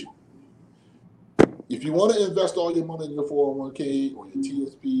distribution. If you want to invest all your money in your 401k or your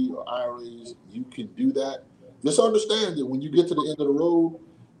TSP or IRAs, you can do that. Just understand that when you get to the end of the road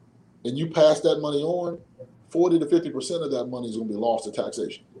and you pass that money on, 40 to 50% of that money is going to be lost to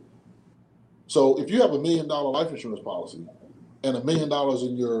taxation. So if you have $1 million life insurance policy and $1 million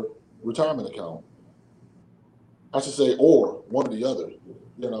in your retirement account, I should say, or one or the other,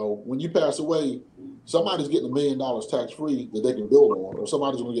 when you pass away, somebody's getting $1 million tax-free that they can build on, or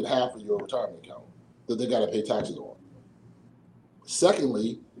somebody's going to get half of your retirement account that they got to pay taxes on.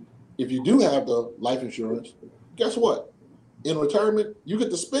 Secondly, if you do have the life insurance, guess what? In retirement, you get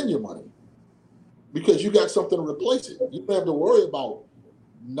to spend your money because you got something to replace it. You don't have to worry about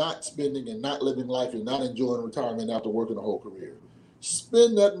not spending and not living life and not enjoying retirement after working a whole career.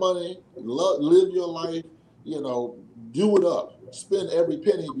 Spend that money, live your life, do it up. Spend every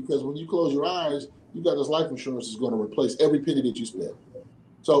penny, because when you close your eyes, you got this life insurance that's going to replace every penny that you spend.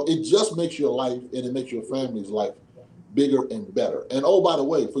 So it just makes your life and it makes your family's life bigger and better. And oh, by the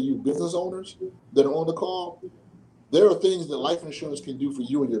way, for you business owners that are on the call, there are things that life insurance can do for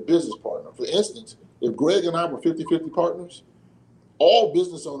you and your business partner. For instance, if Greg and I were 50-50 partners, all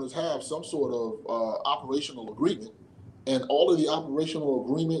business owners have some sort of operational agreement. And all of the operational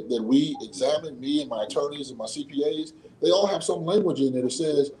agreement that we examine, me and my attorneys and my CPAs, they all have some language in there that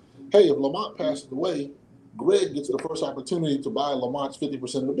says, hey, if Lamont passes away, Greg gets the first opportunity to buy Lamont's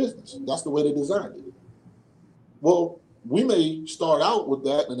 50% of the business. That's the way they designed it. Well, we may start out with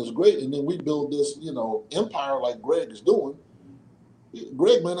that, and it's great, and then we build this, empire like Greg is doing.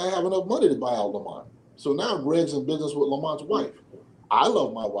 Greg may not have enough money to buy out Lamont. So now Greg's in business with Lamont's wife. I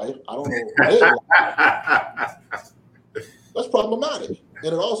love my wife. I don't know. That's problematic. And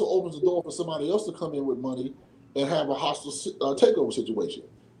it also opens the door for somebody else to come in with money and have a hostile takeover situation.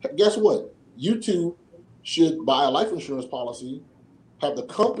 Guess what? You two should buy a life insurance policy, have the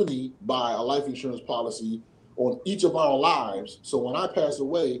company buy a life insurance policy on each of our lives. So when I pass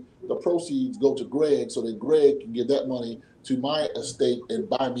away, the proceeds go to Greg so that Greg can give that money to my estate and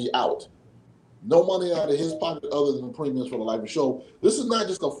buy me out. No money out of his pocket other than the premiums for the life insurance. So this is not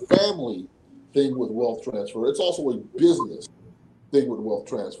just a family thing with wealth transfer. It's also a business thing with wealth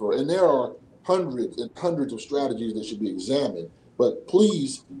transfer. And there are hundreds and hundreds of strategies that should be examined. But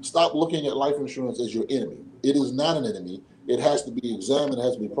please stop looking at life insurance as your enemy. It is not an enemy. it has to be examined, it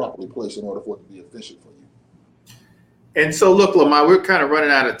has to be properly placed in order for it to be efficient for you. And so, look, Lamont, we're kind of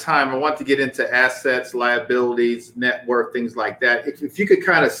running out of time. I want to get into assets, liabilities, net worth, things like that. If you could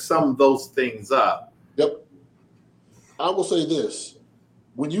kind of sum those things up. Yep. I will say this.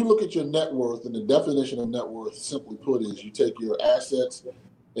 When you look at your net worth, and the definition of net worth, simply put, is you take your assets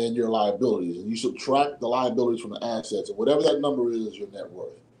and your liabilities, and you subtract the liabilities from the assets, and whatever that number is your net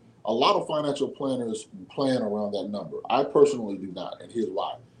worth. A lot of financial planners plan around that number. I personally do not, and here's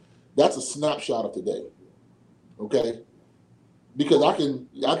why. That's a snapshot of today. Okay, because I can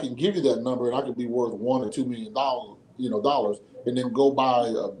give you that number and I could be worth $1 or $2 million, dollars, and then go buy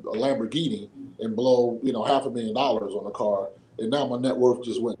a Lamborghini and blow $500,000 on a car, and now my net worth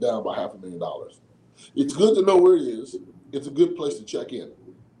just went down by $500,000. It's good to know where it is. It's a good place to check in,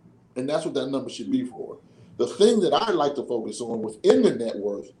 and that's what that number should be for. The thing that I like to focus on within the net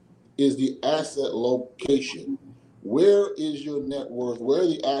worth is the asset location. Where is your net worth? Where are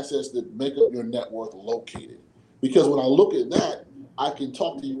the assets that make up your net worth located? Because when I look at that, I can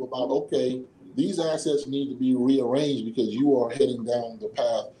talk to you about, okay, these assets need to be rearranged because you are heading down the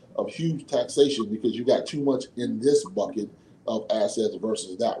path of huge taxation because you got too much in this bucket of assets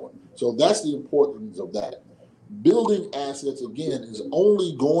versus that one. So that's the importance of that. Building assets, again, is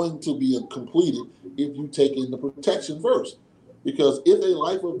only going to be completed if you take in the protection first. Because if a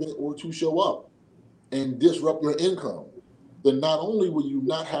life event were to show up and disrupt your income, then not only will you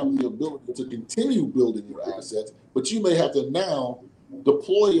not have the ability to continue building your assets, but you may have to now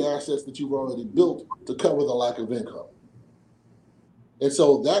deploy assets that you've already built to cover the lack of income. And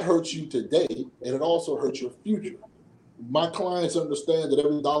so that hurts you today, and it also hurts your future. My clients understand that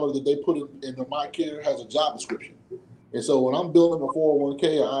every dollar that they put into my care has a job description. And so when I'm building a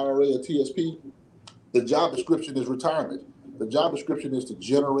 401k, an IRA, a TSP, the job description is retirement. The job description is to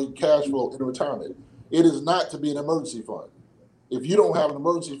generate cash flow in retirement. It is not to be an emergency fund. If you don't have an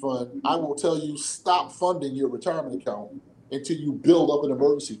emergency fund, I will tell you stop funding your retirement account until you build up an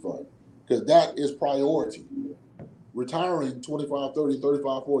emergency fund, because that is priority. Retiring 25, 30,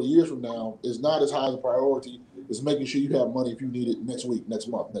 35, 40 years from now is not as high as a priority as making sure you have money if you need it next week, next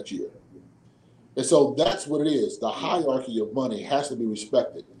month, next year. And so that's what it is. The hierarchy of money has to be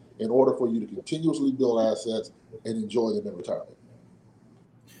respected in order for you to continuously build assets and enjoy them in retirement.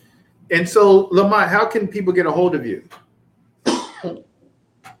 And so, Lamont, how can people get a hold of you?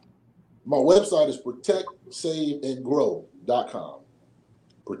 My website is protectsaveandgrow.com.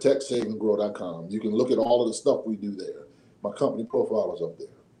 Protectsaveandgrow.com. You can look at all of the stuff we do there. My company profile is up there.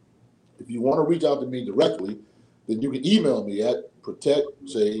 If you want to reach out to me directly, then you can email me at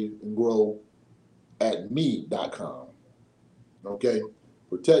protectsaveandgrow@me.com. Okay?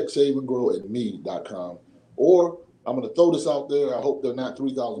 Protectsaveandgrow@me.com. Or I'm going to throw this out there. I hope there are not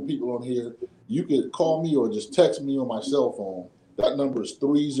 3,000 people on here. You could call me or just text me on my cell phone. That number is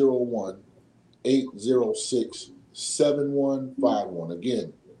 301-806-7151.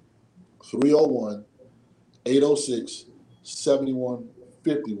 Again,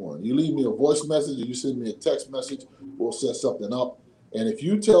 301-806-7151. You leave me a voice message or you send me a text message, we'll set something up. And if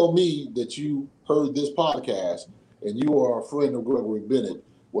you tell me that you heard this podcast and you are a friend of Gregory Bennett,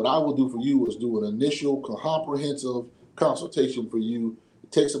 what I will do for you is do an initial comprehensive consultation for you.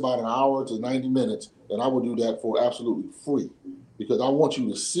 It takes about an hour to 90 minutes, and I will do that for absolutely free, because I want you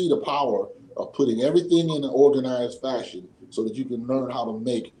to see the power of putting everything in an organized fashion so that you can learn how to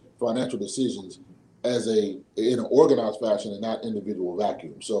make financial decisions in an organized fashion and not individual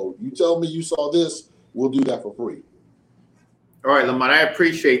vacuum. So you tell me you saw this, we'll do that for free. All right, Lamont, I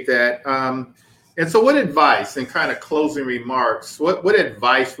appreciate that. And so what advice and kind of closing remarks, what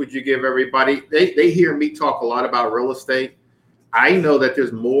advice would you give everybody? They hear me talk a lot about real estate. I know that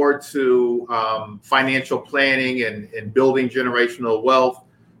there's more to financial planning and building generational wealth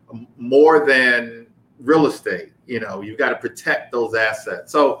more than real estate. You've got to protect those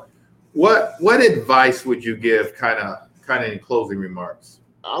assets. So what advice would you give kind of in closing remarks?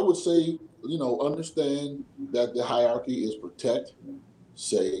 I would say, understand that the hierarchy is protect,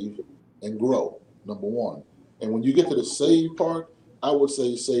 save, and grow, number one. And when you get to the save part, I would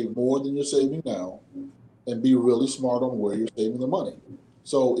say save more than you're saving now and be really smart on where you're saving the money.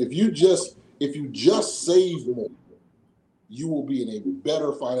 So if you just save more, you will be in a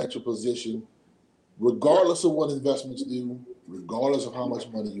better financial position, regardless of what investments do, regardless of how much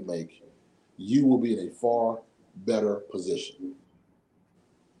money you make. You will be in a far better position.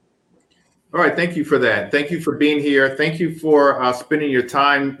 All right. Thank you for that. Thank you for being here. Thank you for spending your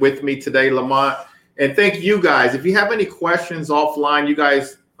time with me today, Lamont. And thank you guys. If you have any questions offline, you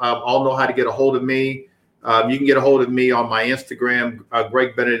guys all know how to get a hold of me. You can get a hold of me on my Instagram,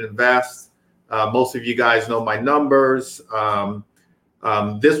 Greg Bennett Invest. Most of you guys know my numbers.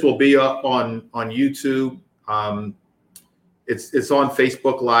 This will be up on YouTube. It's on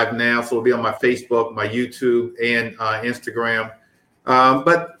Facebook Live now, so it'll be on my Facebook, my YouTube, and Instagram.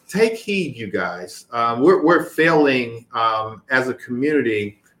 But take heed, you guys. We're failing as a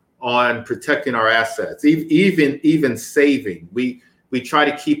community on protecting our assets, even saving. We try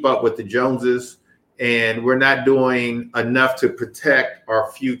to keep up with the Joneses, and we're not doing enough to protect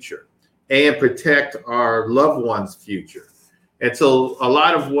our future and protect our loved ones' future. And so a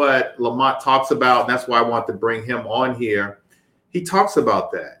lot of what Lamont talks about, and that's why I want to bring him on here, he talks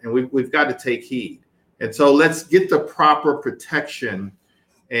about that, and we've got to take heed. And so let's get the proper protection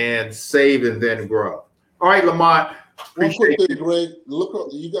and save and then grow. All right, Lamont. One quick thing, Greg. Look up,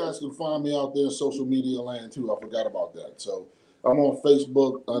 you guys can find me out there in social media land too. I forgot about that. So I'm on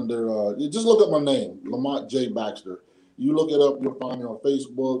Facebook under, just look up my name, Lamont J. Baxter. You look it up, you'll find me on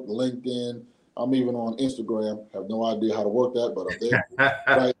Facebook, LinkedIn. I'm even on Instagram. Have no idea how to work that, but I'm there.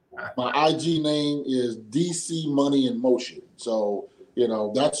 Right. My IG name is DC Money in Motion. So,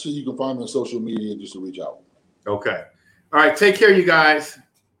 that's who you can find me on social media just to reach out. Okay. All right. Take care, you guys.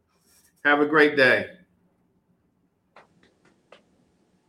 Have a great day.